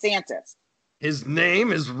Ron DeSantis. His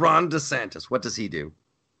name is Ron DeSantis. What does he do?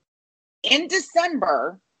 In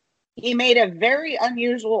December, he made a very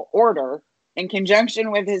unusual order in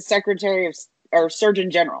conjunction with his Secretary of or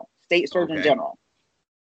Surgeon General, State Surgeon General.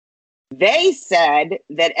 They said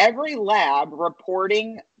that every lab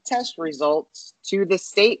reporting test results to the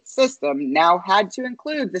state system now had to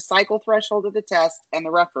include the cycle threshold of the test and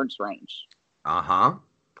the reference range.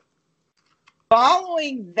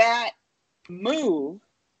 Following that move,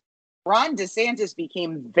 Ron DeSantis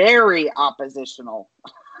became very oppositional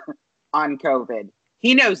on COVID.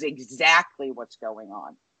 He knows exactly what's going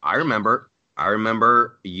on. I remember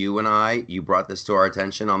you brought this to our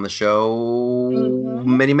attention on the show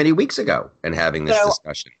many, many weeks ago and having this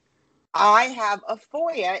discussion. I have a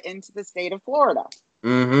FOIA into the state of Florida.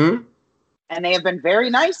 And they have been very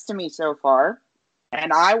nice to me so far.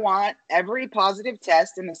 And I want every positive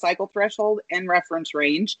test in the cycle threshold and reference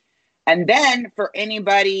range. And then for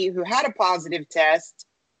anybody who had a positive test,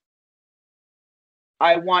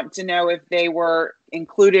 I want to know if they were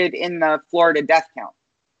included in the Florida death count.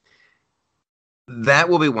 That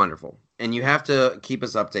will be wonderful. And you have to keep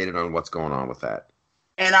us updated on what's going on with that.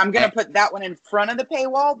 And I'm going to put that one in front of the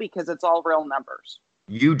paywall because it's all real numbers.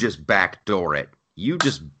 You just backdoor it. You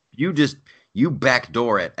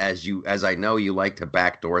backdoor it as I know you like to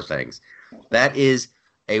backdoor things. That is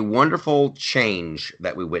a wonderful change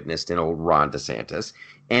that we witnessed in old Ron DeSantis.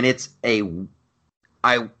 And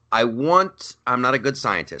I'm not a good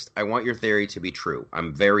scientist. I want your theory to be true.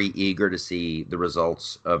 I'm very eager to see the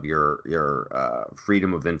results of your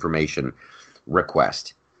freedom of information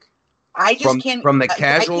request. I just can't. From the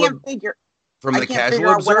casual, I can't figure. From the casual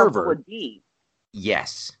out observer, what else it would be.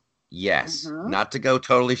 Yes. Not to go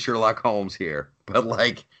totally Sherlock Holmes here, but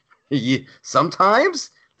like sometimes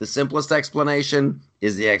the simplest explanation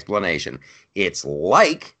is the explanation. It's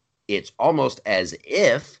almost as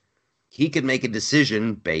if he could make a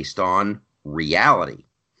decision based on reality.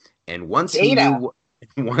 And once he knew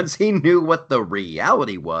Once he knew what the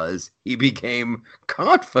reality was, he became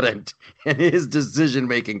confident in his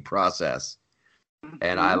decision-making process.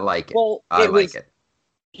 And I like it. Well, I like it.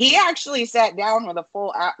 He actually sat down with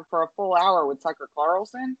for a full hour with Tucker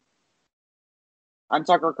Carlson on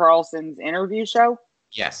Tucker Carlson's interview show.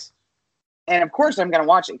 Yes. And of course, I'm going to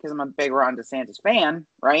watch it because I'm a big Ron DeSantis fan,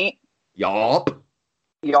 right? Yup.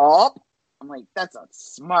 I'm like, that's a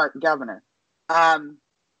smart governor. And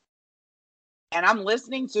I'm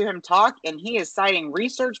listening to him talk, and he is citing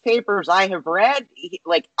research papers I have read.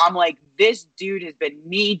 I'm like, this dude has been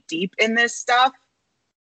knee deep in this stuff.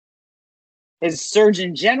 His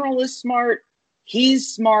Surgeon General is smart. He's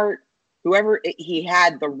smart. He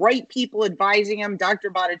had the right people advising him,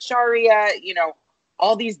 Dr. Bhattacharya,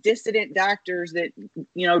 all these dissident doctors that,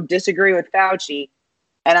 disagree with Fauci.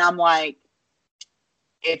 And I'm like,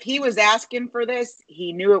 if he was asking for this,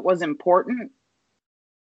 he knew it was important.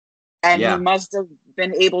 And he must have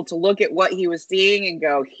been able to look at what he was seeing and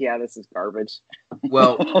go, yeah, this is garbage.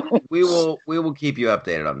 Well, we will keep you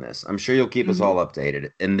updated on this. I'm sure you'll keep us all updated.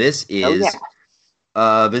 And this is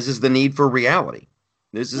this is the need for reality.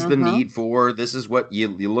 This is the need for, this is what you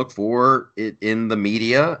look for in the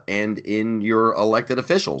media and in your elected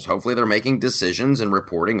officials. Hopefully they're making decisions and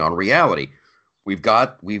reporting on reality. We're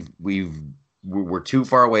too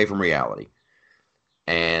far away from reality.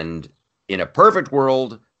 And in a perfect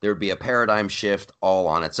world, there'd be a paradigm shift all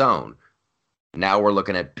on its own. Now we're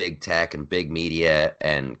looking at big tech and big media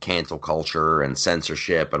and cancel culture and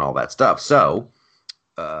censorship and all that stuff. So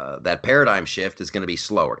that paradigm shift is going to be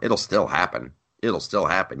slower. It'll still happen.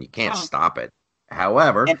 You can't stop it.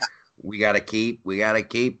 However, we got to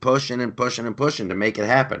keep pushing and pushing and pushing to make it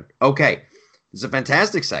happen. Okay, it's a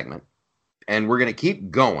fantastic segment, and we're going to keep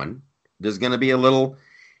going. There's going to be a little.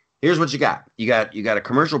 Here's what you got. You got a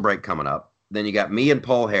commercial break coming up. Then you got me and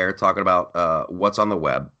Paul Hare talking about what's on the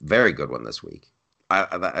web. Very good one this week.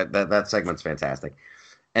 That segment's fantastic.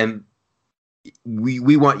 And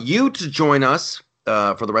we want you to join us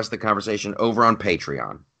for the rest of the conversation over on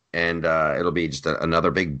Patreon. And it'll be just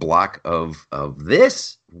another big block of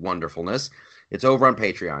this wonderfulness. It's over on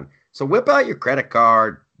Patreon. So whip out your credit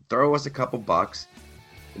card. Throw us a couple bucks.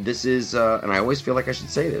 This is, and I always feel like I should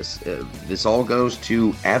say this, this all goes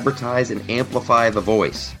to advertise and amplify the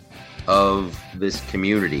voice of this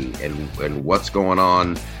community and what's going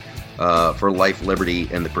on for life, liberty,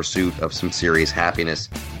 and the pursuit of some serious happiness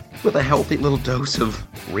with a healthy little dose of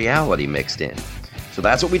reality mixed in. So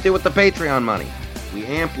that's what we do with the Patreon money. We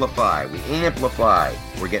amplify.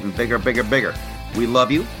 We're getting bigger, bigger, bigger. We love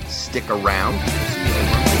you. Stick around. See you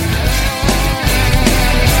later.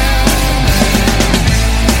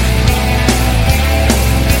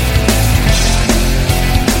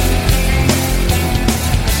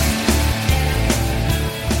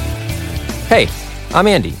 Hey, I'm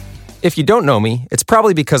Andy. If you don't know me, it's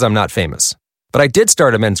probably because I'm not famous. But I did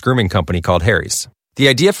start a men's grooming company called Harry's. The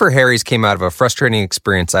idea for Harry's came out of a frustrating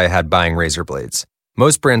experience I had buying razor blades.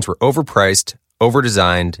 Most brands were overpriced,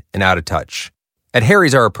 overdesigned, and out of touch. At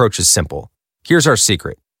Harry's, our approach is simple. Here's our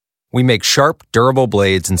secret. We make sharp, durable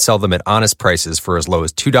blades and sell them at honest prices for as low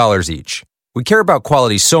as $2 each. We care about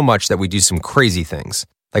quality so much that we do some crazy things,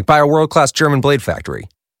 like buy a world-class German blade factory.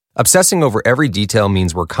 Obsessing over every detail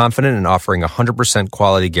means we're confident in offering a 100%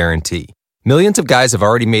 quality guarantee. Millions of guys have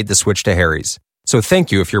already made the switch to Harry's, so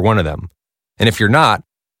thank you if you're one of them. And if you're not,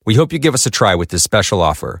 we hope you give us a try with this special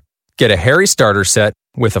offer. Get a Harry starter set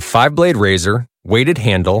with a 5-blade razor, weighted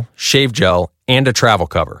handle, shave gel, and a travel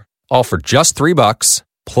cover, all for just $3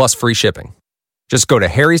 plus free shipping. Just go to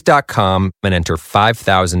harrys.com and enter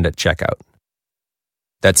 5000 at checkout.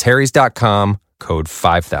 That's harrys.com, code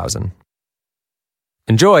 5000.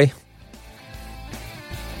 Enjoy!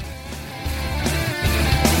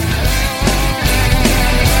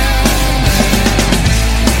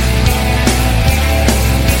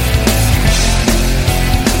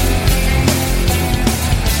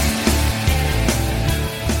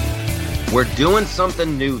 We're doing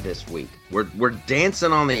something new this week. We're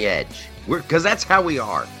dancing on the edge. Because that's how we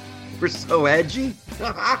are. We're so edgy.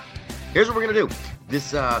 Here's what we're gonna do.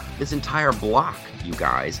 This entire block, you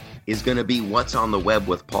guys, is gonna be what's on the web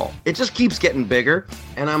with Paul. It just keeps getting bigger,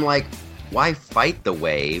 and I'm like, why fight the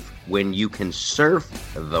wave when you can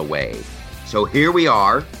surf the wave? So here we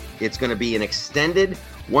are. It's gonna be an extended,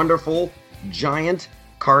 wonderful, giant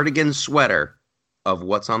cardigan sweater of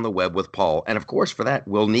what's on the web with Paul. And of course, for that,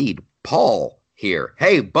 we'll need Paul here.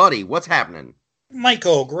 Hey, buddy, what's happening?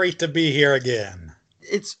 Michael, great to be here again.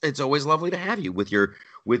 It's always lovely to have you with your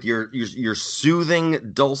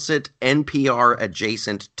soothing, dulcet, NPR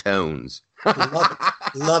adjacent tones.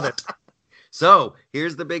 Love it. So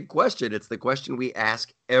here's the big question. It's the question we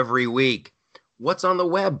ask every week. What's on the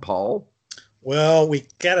web, Paul? Well, we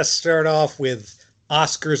got to start off with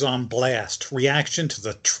Oscars on Blast, reaction to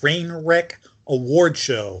the Trainwreck Award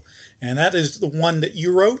Show. And that is the one that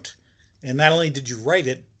you wrote. And not only did you write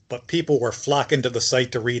it, but people were flocking to the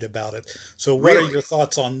site to read about it. So what are your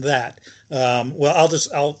thoughts on that? Well, I'll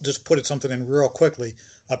just put something in real quickly.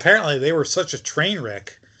 Apparently, they were such a train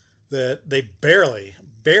wreck that they barely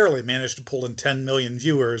managed to pull in 10 million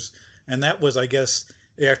viewers. And that was, I guess,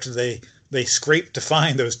 after they scraped to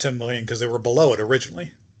find those 10 million because they were below it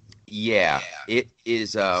originally. Yeah, it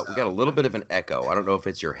is. We got a little bit of an echo. I don't know if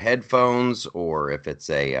it's your headphones or if it's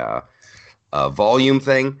a volume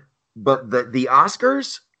thing. But the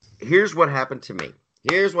Oscars, here's what happened to me.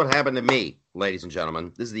 Here's what happened to me, ladies and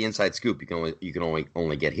gentlemen. This is the inside scoop you can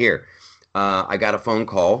only get here. I got a phone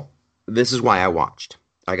call. This is why I watched.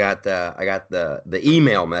 I got the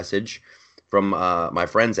email message from my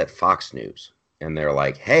friends at Fox News, and they're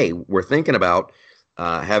like, "Hey, we're thinking about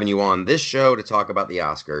having you on this show to talk about the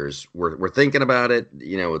Oscars. We're thinking about it.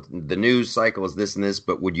 You know, the news cycle is this and this,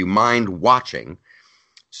 but would you mind watching?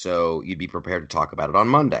 So you'd be prepared to talk about it on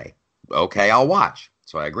Monday." Okay, I'll watch.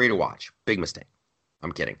 So I agree to watch. Big mistake.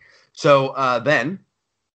 I'm kidding. So then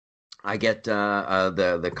I get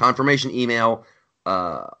the confirmation email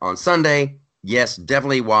on Sunday. Yes,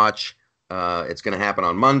 definitely watch. It's going to happen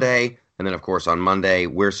on Monday. And then, of course, on Monday,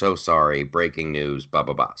 we're so sorry. Breaking news, blah,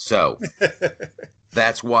 blah, blah. So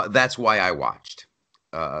that's why I watched.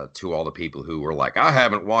 To all the people who were like, I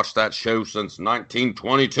haven't watched that show since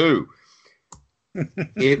 1922.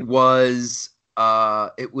 It was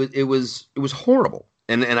horrible.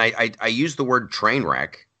 And I used the word train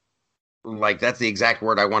wreck. Like, that's the exact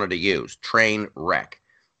word I wanted to use. Train wreck.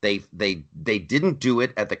 They didn't do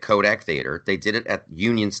it at the Kodak Theater. They did it at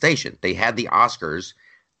Union Station. They had the Oscars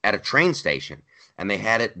at a train station, and they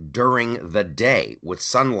had it during the day with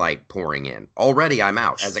sunlight pouring in. Already, I'm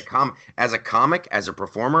out. As a comic, as a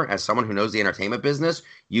performer, as someone who knows the entertainment business,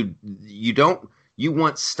 you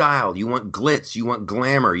want style, you want glitz, you want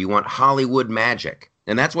glamour, you want Hollywood magic.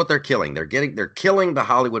 And that's what they're killing. They're killing the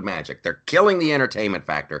Hollywood magic. They're killing the entertainment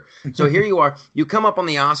factor. So here you are. You come up on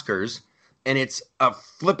the Oscars, and it's a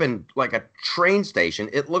flippin' like a train station.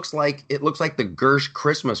 It looks like the Gersh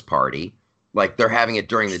Christmas party. Like they're having it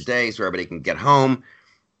during the day so everybody can get home.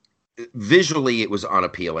 Visually, it was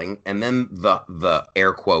unappealing. And then the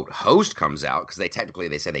air quote host comes out because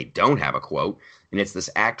they say they don't have a quote. And it's this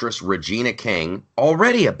actress, Regina King,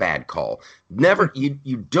 already a bad call. Never,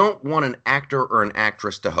 you don't want an actor or an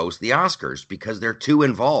actress to host the Oscars because they're too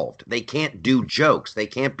involved. They can't do jokes. They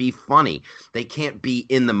can't be funny. They can't be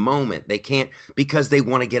in the moment. They can't, because they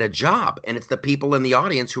want to get a job. And it's the people in the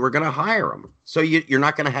audience who are going to hire them. So you're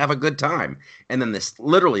not going to have a good time. And then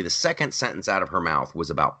literally the second sentence out of her mouth was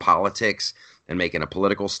about politics and making a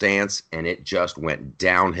political stance. And it just went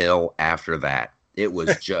downhill after that. It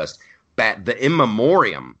was just... The in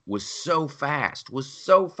memoriam was so fast.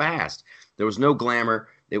 There was no glamour.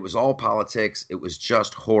 It was all politics. It was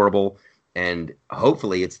just horrible. And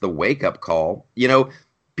hopefully it's the wake-up call. You know,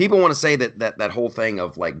 people want to say that whole thing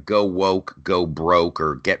of like go woke, go broke,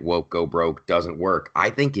 or get woke, go broke doesn't work.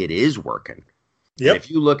 I think it is working. Yep. And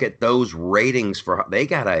if you look at those ratings they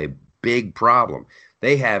got a big problem.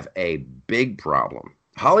 They have a big problem.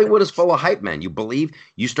 Hollywood is full of hype men.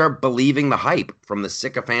 You start believing the hype from the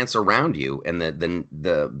sycophants around you and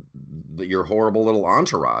your horrible little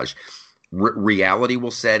entourage. Reality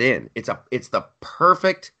will set in. It's the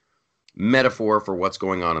perfect metaphor for what's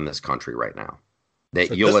going on in this country right now.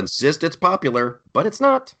 That you'll insist it's popular, but it's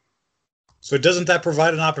not. So doesn't that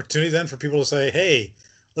provide an opportunity then for people to say, hey,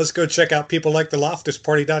 let's go check out people like the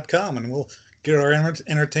loftusparty.com and we'll get our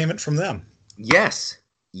entertainment from them? Yes.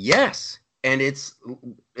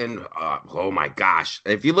 And oh my gosh,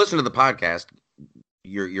 if you listen to the podcast,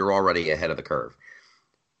 you're already ahead of the curve.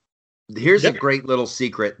 Here's a great little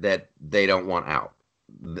secret that they don't want out.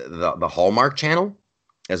 The Hallmark Channel,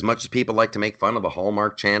 as much as people like to make fun of the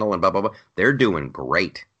Hallmark Channel and blah, blah, blah, they're doing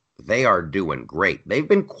great. They are doing great. They've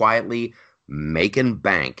been quietly making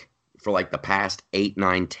bank for like the past 8,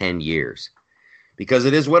 9, 10 years. Because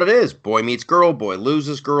it is what it is. Boy meets girl, boy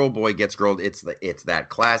loses girl, boy gets girl. It's that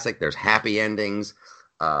classic. There's happy endings.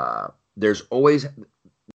 There's always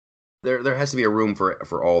there has to be a room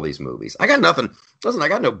for all these movies. I got nothing. Listen, I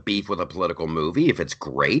got no beef with a political movie if it's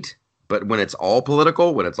great. But when it's all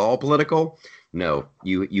political, no,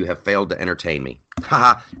 you have failed to entertain me.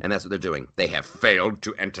 Haha, and that's what they're doing. They have failed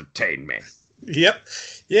to entertain me. Yep.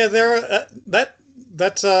 Yeah, they're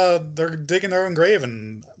digging their own grave,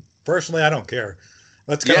 and personally, I don't care.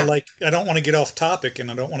 That's kind of Yeah. like, I don't want to get off topic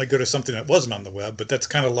and I don't want to go to something that wasn't on the web, but that's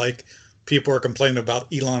kind of like people are complaining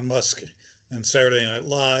about Elon Musk and Saturday Night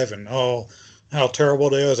Live and, oh, how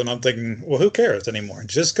terrible it is. And I'm thinking, well, who cares anymore?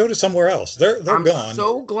 Just go to somewhere else. They're I'm gone.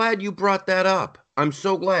 so glad you brought that up. I'm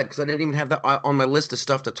so glad because I didn't even have that on my list of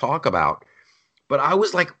stuff to talk about. But I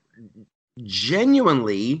was like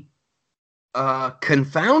genuinely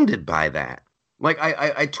confounded by that. Like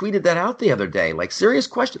I tweeted that out the other day. Like, serious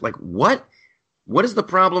question. Like, what is the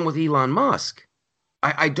problem with Elon Musk?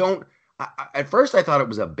 I don't. At first, I thought it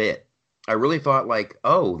was a bit. I really thought like,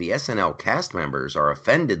 oh, the SNL cast members are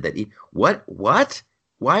offended that what?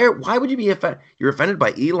 Why would you be offended? You're offended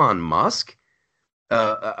by Elon Musk,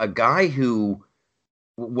 a guy who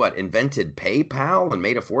invented PayPal and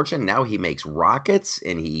made a fortune. Now he makes rockets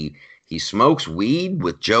and he smokes weed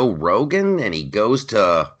with Joe Rogan and he goes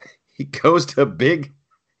to big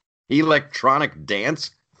electronic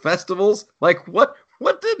dance festivals. Like what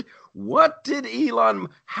did Elon,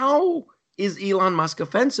 how is Elon Musk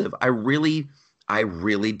offensive? I really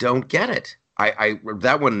don't get it.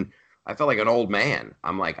 That one, I felt like an old man.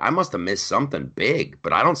 I'm like, I must have missed something big,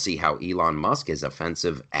 but I don't see how Elon Musk is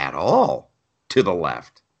offensive at all to the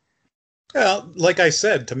left. Well, like I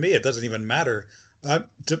said, to me, it doesn't even matter.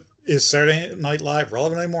 Is Saturday Night Live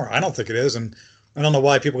relevant anymore? I don't think it is. And I don't know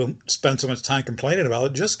why people spend so much time complaining about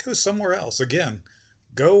it. Just go somewhere else. Again,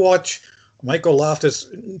 go watch Michael Loftus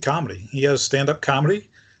comedy. He has stand-up comedy.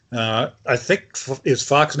 I think, is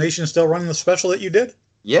Fox Nation still running the special that you did?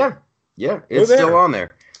 Yeah, it's still on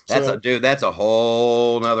there. That's a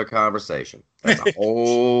whole nother conversation. That's a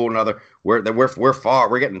whole nother. We're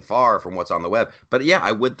getting far from what's on the web. But yeah,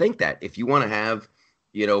 I would think that if you want to have,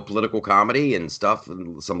 political comedy and stuff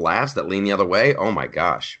and some laughs that lean the other way, oh my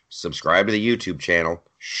gosh, subscribe to the YouTube channel,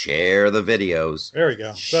 share the videos. There we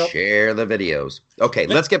go. So, share the videos. Okay,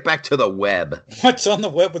 let's get back to the web. What's on the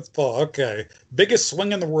web with Paul? Okay, biggest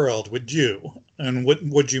swing in the world. Would you? And what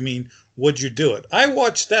would you mean? Would you do it? I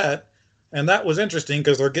watched that. And that was interesting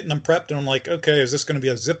because they're getting them prepped, and I'm like, okay, is this going to be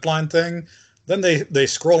a zip line thing? Then they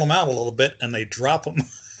scroll them out a little bit and they drop them.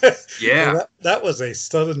 Yeah, so that was a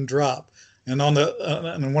sudden drop. And on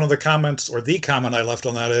and one of the comments, or the comment I left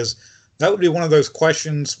on that is, that would be one of those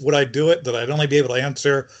questions: would I do it? That I'd only be able to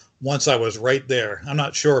answer once I was right there. I'm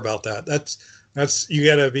not sure about that. That's you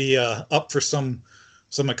got to be up for some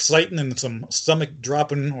excitement and some stomach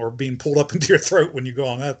dropping or being pulled up into your throat when you go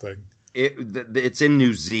on that thing. It's in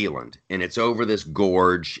New Zealand and it's over this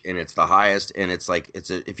gorge and it's the highest, and it's like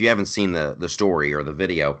if you haven't seen the story or the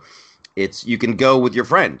video, you can go with your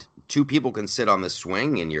friend. Two people can sit on this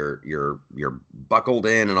swing and you're buckled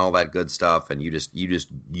in and all that good stuff, and you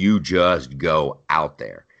just go out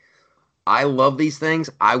there. I love these things.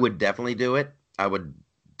 I would definitely do it.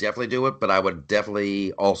 But I would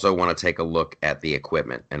definitely also want to take a look at the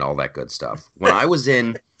equipment and all that good stuff. When I was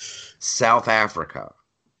in South Africa,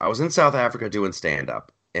 doing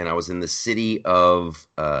stand-up, and I was in the city of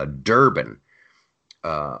Durban,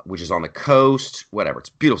 which is on the coast, whatever. It's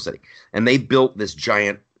a beautiful city. And they built this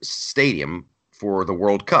giant stadium for the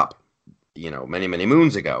World Cup, many, many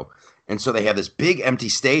moons ago. And so they have this big empty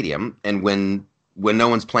stadium, and when no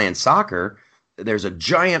one's playing soccer, there's a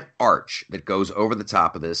giant arch that goes over the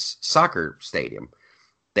top of this soccer stadium.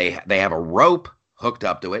 They have a rope hooked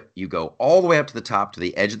up to it. You go all the way up to the top, to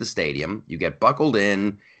the edge of the stadium. You get buckled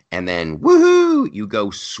in, and then woohoo, you go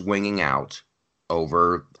swinging out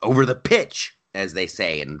over the pitch, as they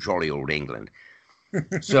say in jolly old England.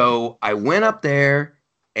 So I went up there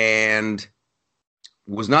and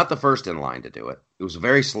was not the first in line to do it. It was a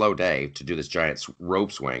very slow day to do this giant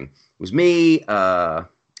rope swing. It was me,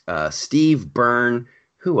 Steve Byrne.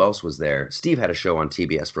 Who else was there? Steve had a show on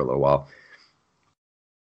TBS for a little while.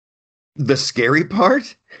 The scariest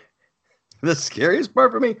part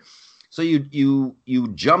for me. So you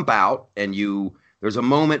jump out, and there's a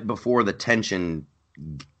moment before the tension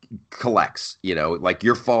collects, like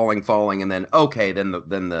you're falling, and then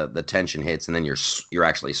the tension hits, and then you're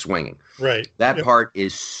actually swinging. Right. That part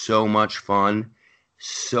is so much fun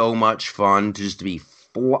to just be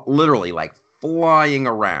literally like flying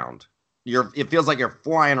around. It feels like you're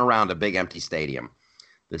flying around a big empty stadium.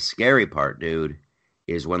 The scary part, dude,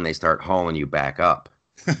 is when they start hauling you back up,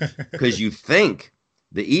 because you think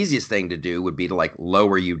the easiest thing to do would be to like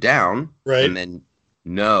lower you down, right? And then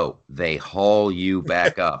no, they haul you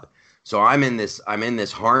back up. So I'm in this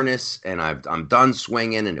harness, and I'm done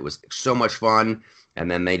swinging, and it was so much fun. And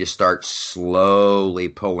then they just start slowly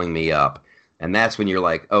pulling me up, and that's when you're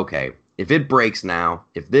like, okay, if it breaks now,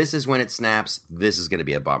 if this is when it snaps, this is going to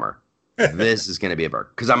be a bummer. This is going to be a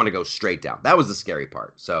burger because I'm going to go straight down. That was the scary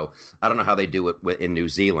part. So I don't know how they do it in New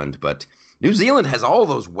Zealand, but New Zealand has all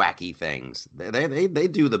those wacky things. They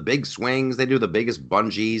do the big swings. They do the biggest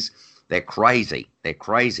bungees. They're crazy. They're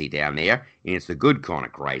crazy down there, and it's the good kind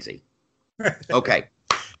of crazy. Okay,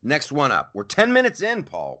 next one up. We're 10 minutes in,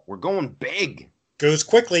 Paul. We're going big. Goes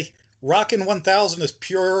quickly. Rockin' 1000 is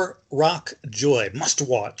pure rock joy. Must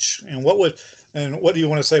watch. And what do you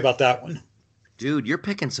want to say about that one? Dude, you're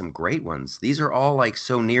picking some great ones. These are all like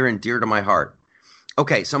so near and dear to my heart.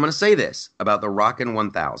 Okay, so I'm going to say this about the Rockin'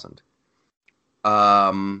 1000.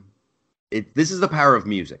 This is the power of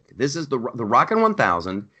music. This is the Rockin'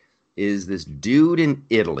 1000 is this dude in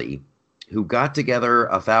Italy who got together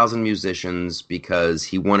 1,000 musicians because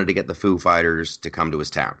he wanted to get the Foo Fighters to come to his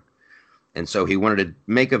town. And so he wanted to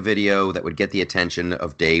make a video that would get the attention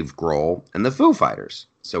of Dave Grohl and the Foo Fighters.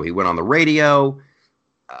 So he went on the radio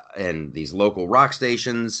and these local rock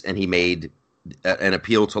stations, and he made an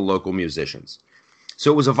appeal to local musicians. So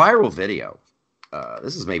it was a viral video.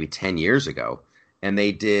 This is maybe 10 years ago. And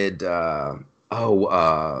they did, didn't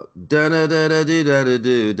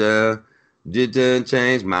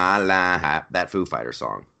change my life. That Foo Fighter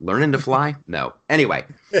song. Learning to Fly? No. Anyway.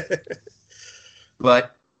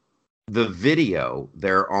 But the video,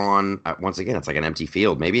 they're on, once again, it's like an empty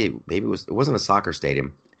field. Maybe it wasn't a soccer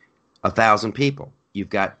stadium. 1,000 people. You've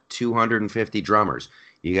got 250 drummers.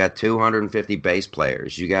 You got 250 bass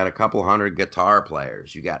players. You got a couple hundred guitar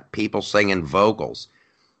players. You got people singing vocals.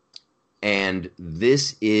 And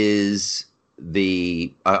this is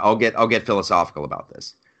I'll get philosophical about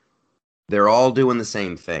this. They're all doing the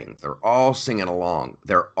same thing. They're all singing along.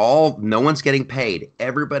 No one's getting paid.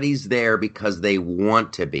 Everybody's there because they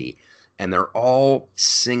want to be. And they're all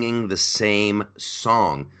singing the same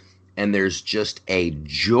song. And there's just a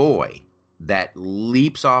joy that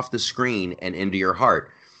leaps off the screen and into your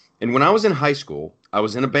heart. And when I was in high school, I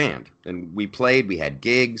was in a band, and we had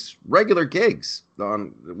gigs, regular gigs.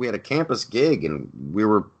 We had a campus gig, and we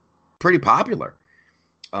were pretty popular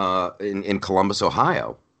in Columbus,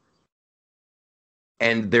 Ohio.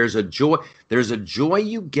 And there's a joy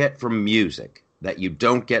you get from music that you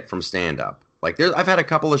don't get from stand-up. Like I've had a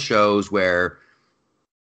couple of shows where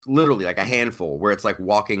literally like a handful where it's like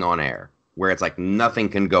walking on air, where it's like nothing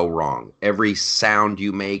can go wrong. Every sound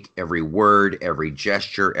you make, every word, every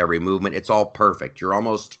gesture, every movement, it's all perfect.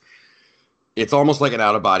 It's almost like an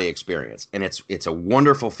out-of-body experience. And it's a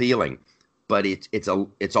wonderful feeling, but it's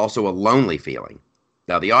also a lonely feeling.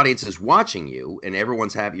 Now the audience is watching you and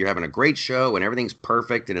you're having a great show and everything's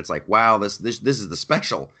perfect and it's like, wow, this is the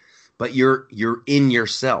special. But you're in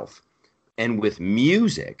yourself. And with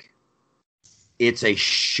music, it's a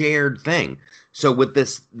shared thing. So with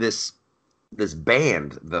this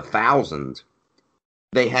band, the 1,000,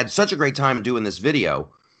 they had such a great time doing this video,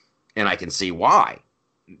 and I can see why.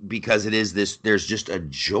 Because it is this, there's just a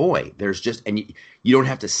joy. And you don't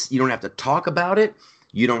have to talk about it.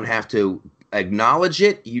 You don't have to acknowledge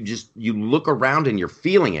it. You look around and you're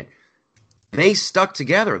feeling it. They stuck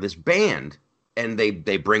together, this band, and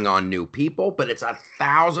they bring on new people, but it's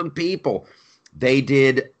 1,000 people. They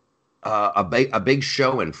did a big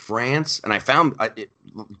show in France, and I found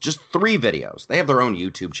just 3 videos. They have their own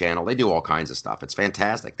YouTube channel. They do all kinds of stuff. It's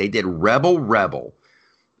fantastic. They did Rebel Rebel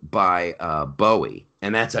by Bowie,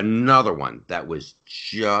 and that's another one that was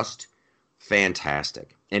just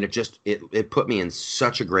fantastic. And it put me in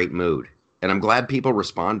such a great mood, and I'm glad people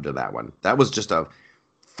responded to that one. That was just a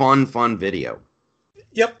fun video.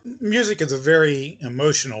 Yep, music is a very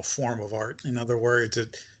emotional form of art. In other words,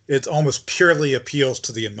 it almost purely appeals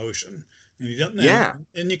to the emotion. And you don't,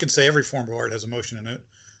 and you can say every form of art has emotion in it,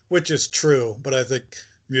 which is true. But I think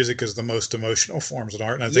music is the most emotional forms of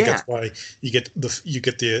art, and I think that's why you get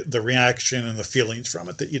the reaction and the feelings from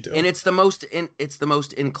it that you do. And it's the most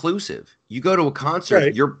inclusive. You go to a concert,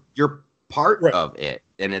 right. You're part of it,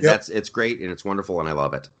 and it's great and it's wonderful, and I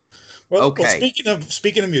love it. Well, speaking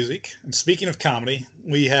of music and speaking of comedy,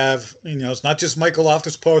 we have, it's not just Michael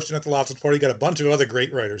Loftus posting at the Loftus Party. You got a bunch of other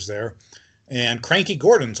great writers there, and Cranky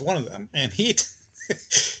Gordon's one of them. And he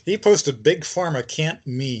posted Big Pharma Can't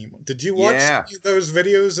Meme. Did you watch those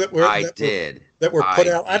videos that were put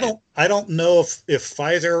out? I don't know if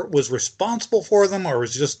Pfizer was responsible for them or it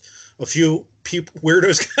was just a few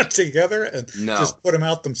weirdos got together and just put them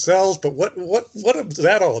out themselves. But what is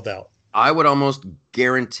that all about? I would almost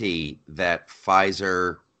guarantee that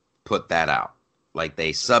Pfizer put that out. Like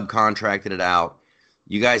they subcontracted it out.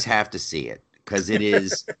 You guys have to see it because it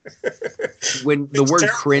is when the word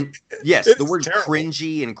cringe. Yes, the word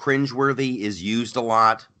cringy and cringeworthy is used a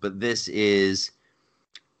lot, but it's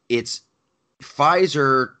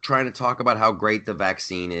Pfizer trying to talk about how great the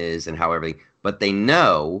vaccine is and how everything, but they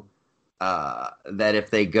know that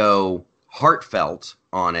if they go heartfelt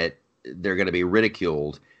on it, they're going to be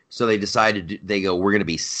ridiculed. So they decided, they go, we're going to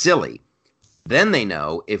be silly. Then they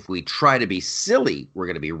know if we try to be silly, we're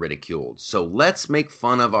going to be ridiculed. So let's make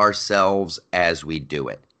fun of ourselves as we do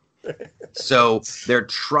it. So they're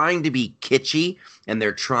trying to be kitschy, and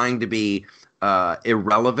they're trying to be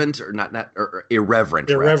irrelevant, or not or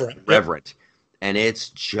irreverent. Irreverent. And it's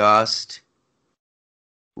just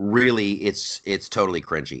really, it's totally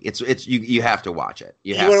cringy. It's you have to watch it.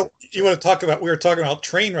 You want to talk about, we were talking about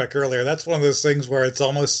Trainwreck earlier. That's one of those things where it's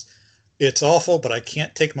awful, but I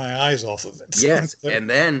can't take my eyes off of it. Yes.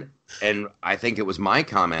 And I think it was my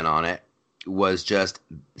comment on it was just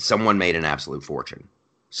someone made an absolute fortune.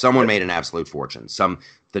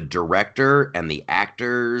 The director and the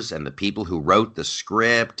actors and the people who wrote the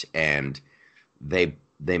script, and they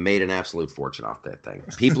made an absolute fortune off that thing.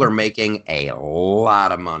 People are making a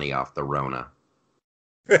lot of money off the Rona.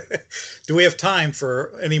 Do we have time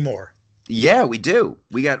for any more? Yeah, we do.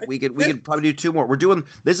 We could probably do 2 more. We're doing,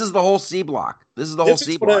 this is the whole C block. This is what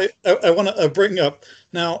I want to bring up.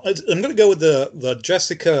 Now, I'm going to go with the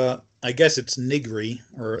Jessica, I guess it's Nigri,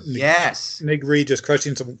 or yes, Nigri, just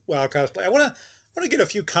crushing some WoW cosplay. I want to get a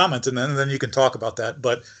few comments, and then you can talk about that.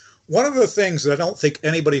 But one of the things that I don't think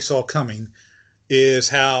anybody saw coming is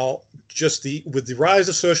how just with the rise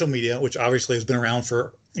of social media, which obviously has been around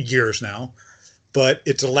for years now, but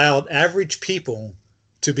it's allowed average people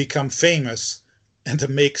to become famous and to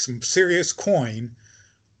make some serious coin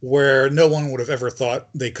where no one would have ever thought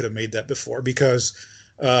they could have made that before, because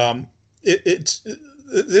it's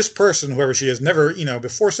this person, whoever she is, never,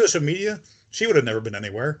 before social media, she would have never been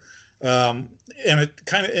anywhere. And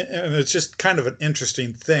it's just kind of an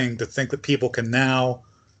interesting thing to think that people can now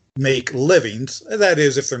make livings. That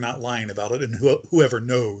is, if they're not lying about it, and whoever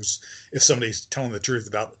knows if somebody's telling the truth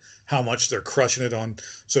about how much they're crushing it on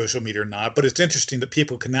social media or not. But it's interesting that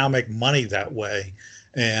people can now make money that way.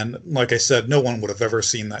 And like I said, no one would have ever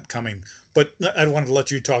seen that coming. But I wanted to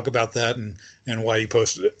let you talk about that and why you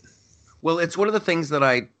posted it. Well, it's one of the things that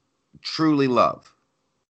I truly love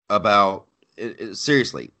about it,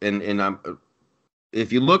 seriously. And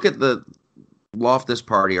if you look at the Loftus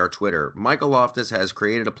Party, our Twitter, Michael Loftus has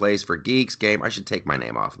created a place for geeks, game. I should take my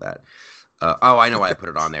name off of that. I know why I put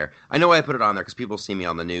it on there. I know why I put it on there because people see me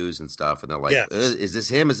on the news and stuff, and they're like, yes. Is this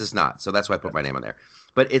him? Is this not? So that's why I put my name on there.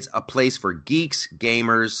 But it's a place for geeks,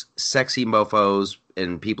 gamers, sexy mofos,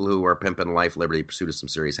 and people who are pimping life, liberty, pursuit of some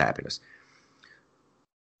serious happiness.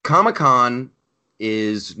 Comic-Con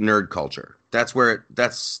is nerd culture. That's where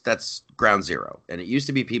that's ground zero. And it used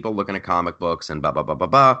to be people looking at comic books and blah, blah, blah, blah,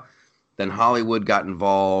 blah. Then Hollywood got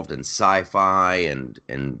involved, and sci-fi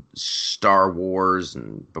and Star Wars,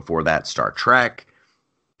 and before that Star Trek,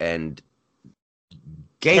 and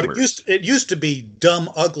gamers. But it used to be dumb,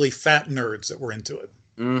 ugly, fat nerds that were into it.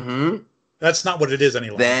 Mm-hmm. That's not what it is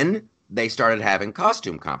anymore. Then they started having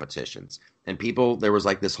costume competitions, and there was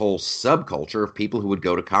like this whole subculture of people who would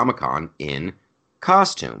go to Comic-Con in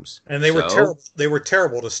costumes. And they were terrible. They were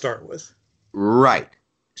terrible to start with. Right.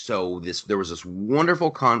 So there was this wonderful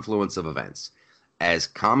confluence of events. As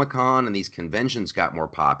Comic-Con and these conventions got more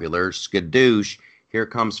popular, skadoosh, here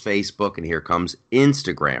comes Facebook and here comes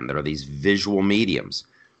Instagram. There are these visual mediums.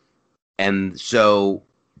 And so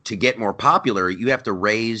to get more popular, you have to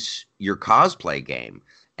raise your cosplay game.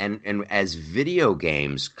 And as video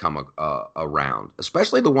games come around,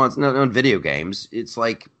 especially the ones not on video games, it's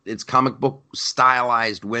comic book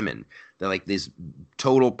stylized women. They're like this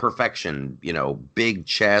total perfection, big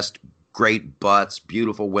chest, great butts,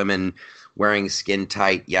 beautiful women wearing skin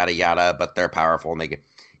tight, yada, yada, but they're powerful. And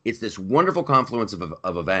it's this wonderful confluence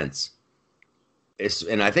of events.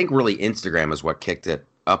 And I think really Instagram is what kicked it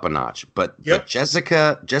up a notch. But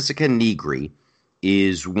Jessica Nigri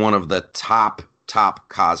is one of the top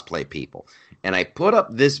cosplay people. And I put up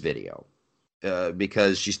this video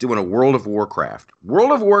because she's doing a World of Warcraft.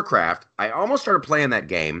 World of Warcraft, I almost started playing that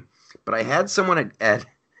game. But I had someone at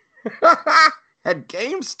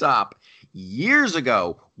GameStop years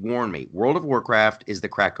ago warn me, World of Warcraft is the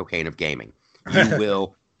crack cocaine of gaming. You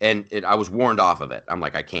will, and I was warned off of it. I'm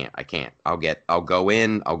like, I can't. I'll go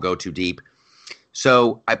in, I'll go too deep.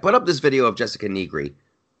 So I put up this video of Jessica Nigri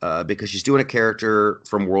because she's doing a character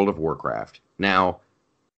from World of Warcraft. Now,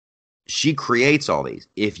 she creates all these.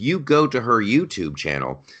 If you go to her YouTube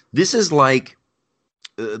channel, this is like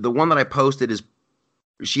the one that I posted is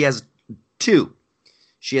she has two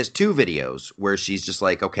videos where she's just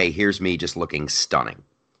like, okay, here's me just looking stunning.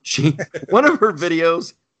 One of her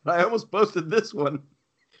videos, I almost posted this one,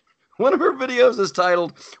 One of her videos is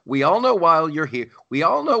titled, "We all know why you're here. We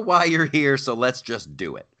all know why you're here, so let's just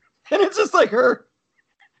do it." And it's just like her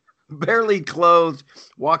barely clothed,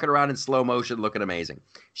 walking around in slow motion, looking amazing.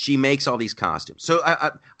 She makes all these costumes. So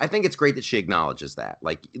I think it's great that she acknowledges that.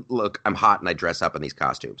 Like, look, I'm hot and I dress up in these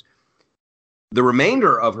costumes. The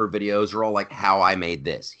remainder of her videos are all like, how I made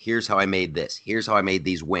this. Here's how I made this. Here's how I made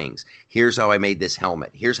these wings. Here's how I made this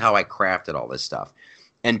helmet. Here's how I crafted all this stuff.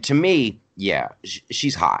 And to me, yeah,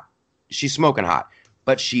 she's hot. She's smoking hot.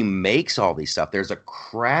 But she makes all these stuff. There's a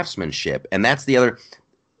craftsmanship. And that's the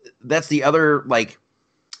other like,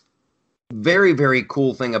 very, very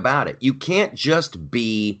cool thing about it. You can't just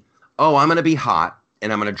be, oh, I'm going to be hot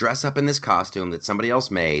and I'm going to dress up in this costume that somebody else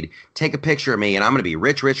made, take a picture of me, and I'm going to be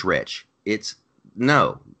rich, rich, rich. It's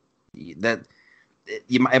no. It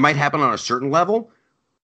might happen on a certain level,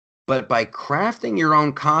 but by crafting your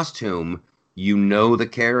own costume, you know the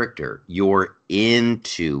character. You're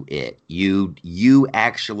into it. You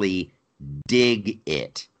actually dig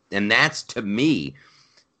it. And that's, to me,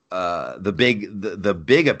 the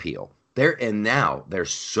big appeal. Now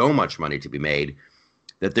there's so much money to be made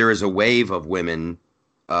that there is a wave of women,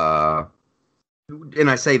 and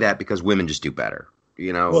I say that because women just do better,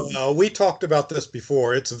 you know. Well, we talked about this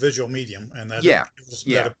before. It's a visual medium, and that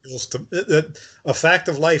appeals to. A fact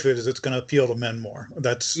of life is it's going to appeal to men more.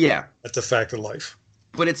 That's a fact of life.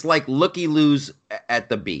 But it's like looky-loos at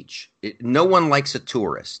the beach. No one likes a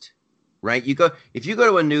tourist. Right? If you go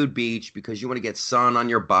to a nude beach because you want to get sun on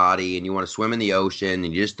your body and you want to swim in the ocean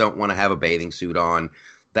and you just don't want to have a bathing suit on,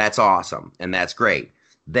 that's awesome and that's great.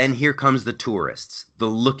 Then here comes the tourists, the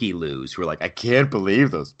looky-loos, who are like, I can't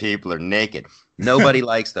believe those people are naked. Nobody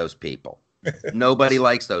likes those people. Nobody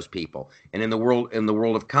likes those people. And in the world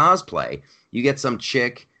of cosplay, you get some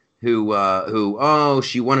chick who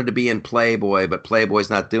she wanted to be in Playboy, but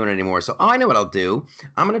Playboy's not doing it anymore. So, I know what I'll do.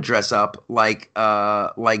 I'm going to dress up like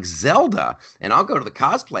Zelda, and I'll go to the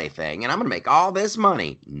cosplay thing, and I'm going to make all this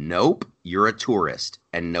money. Nope, you're a tourist,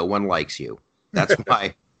 and no one likes you. That's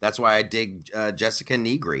why I dig Jessica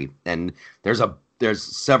Negri, and there's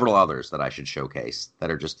several others that I should showcase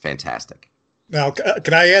that are just fantastic. Now,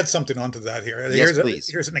 can I add something onto that here? Yes, please.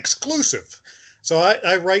 Here's an exclusive. So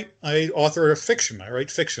I author a fiction. I write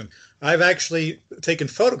fiction. I've actually taken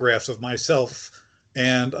photographs of myself,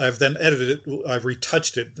 and I've then edited it. I've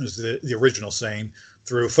retouched it, as the original saying,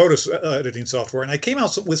 through photo editing software, and I came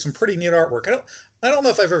out with some pretty neat artwork. I don't know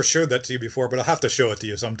if I've ever showed that to you before, but I'll have to show it to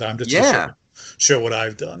you sometime just to show what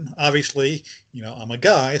I've done. Obviously, I'm a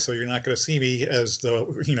guy, so you're not going to see me as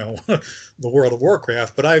the the World of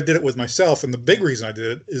Warcraft, but I did it with myself, and the big reason I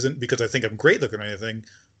did it isn't because I think I'm great looking or anything.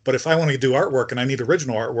 But if I want to do artwork and I need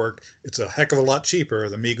original artwork, it's a heck of a lot cheaper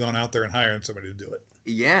than me going out there and hiring somebody to do it.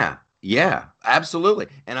 Yeah, absolutely.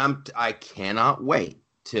 And I cannot wait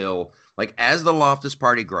till, like, as the Loftus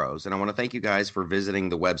Party grows, and I want to thank you guys for visiting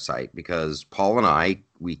the website, because Paul and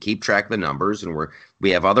we keep track of the numbers, and we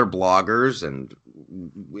have other bloggers, and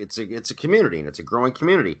it's a community, and it's a growing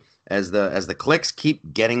community as the clicks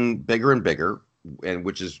keep getting bigger and bigger. And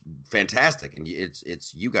which is fantastic, and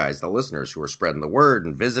it's you guys, the listeners, who are spreading the word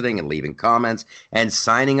and visiting and leaving comments and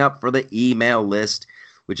signing up for the email list,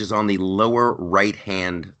 which is on the lower right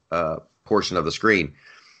hand portion of the screen.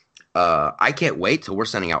 I can't wait till we're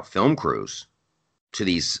sending out film crews to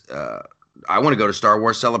these. I want to go to Star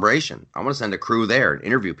Wars Celebration. I want to send a crew there and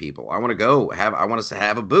interview people. I want us to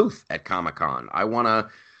have a booth at Comic-Con. I want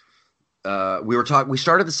to. We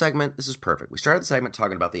started the segment. This is perfect. We started the segment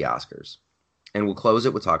talking about the Oscars. And we'll close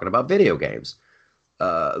it with talking about video games.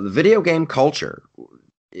 The video game culture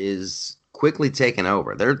is quickly taking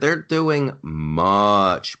over. They're doing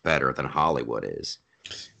much better than Hollywood is.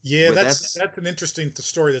 Yeah, that's an interesting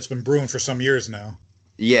story that's been brewing for some years now.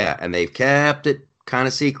 Yeah, and they've kept it kind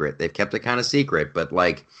of secret. But,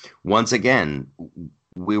 like, once again,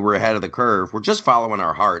 we were ahead of the curve. We're just following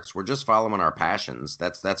our hearts. We're just following our passions.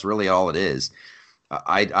 That's really all it is.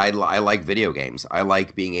 I like video games. I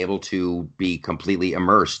like being able to be completely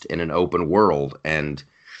immersed in an open world, and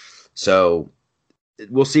so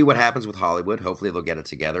we'll see what happens with Hollywood. Hopefully they'll get it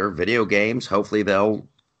together. Video games, hopefully they'll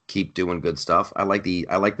keep doing good stuff. I like the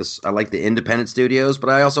independent studios, but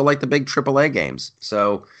I also like the big AAA games.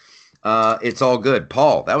 So it's all good.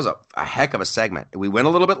 Paul, that was a heck of a segment. We went a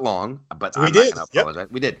little bit long, but I'm not going to apologize.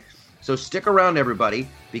 Yep. We did. So stick around, everybody,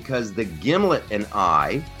 because the Gimlet and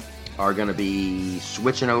I are going to be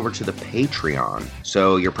switching over to the Patreon.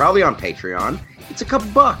 So you're probably on Patreon. It's a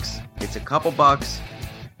couple bucks,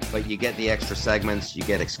 but you get the extra segments, you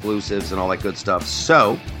get exclusives and all that good stuff.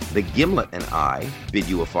 So the Gimlet and I bid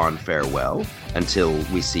you a fond farewell until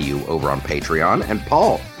we see you over on Patreon. And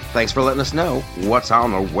Paul, Thanks for letting us know what's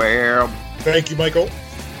on the web. Thank you, Michael.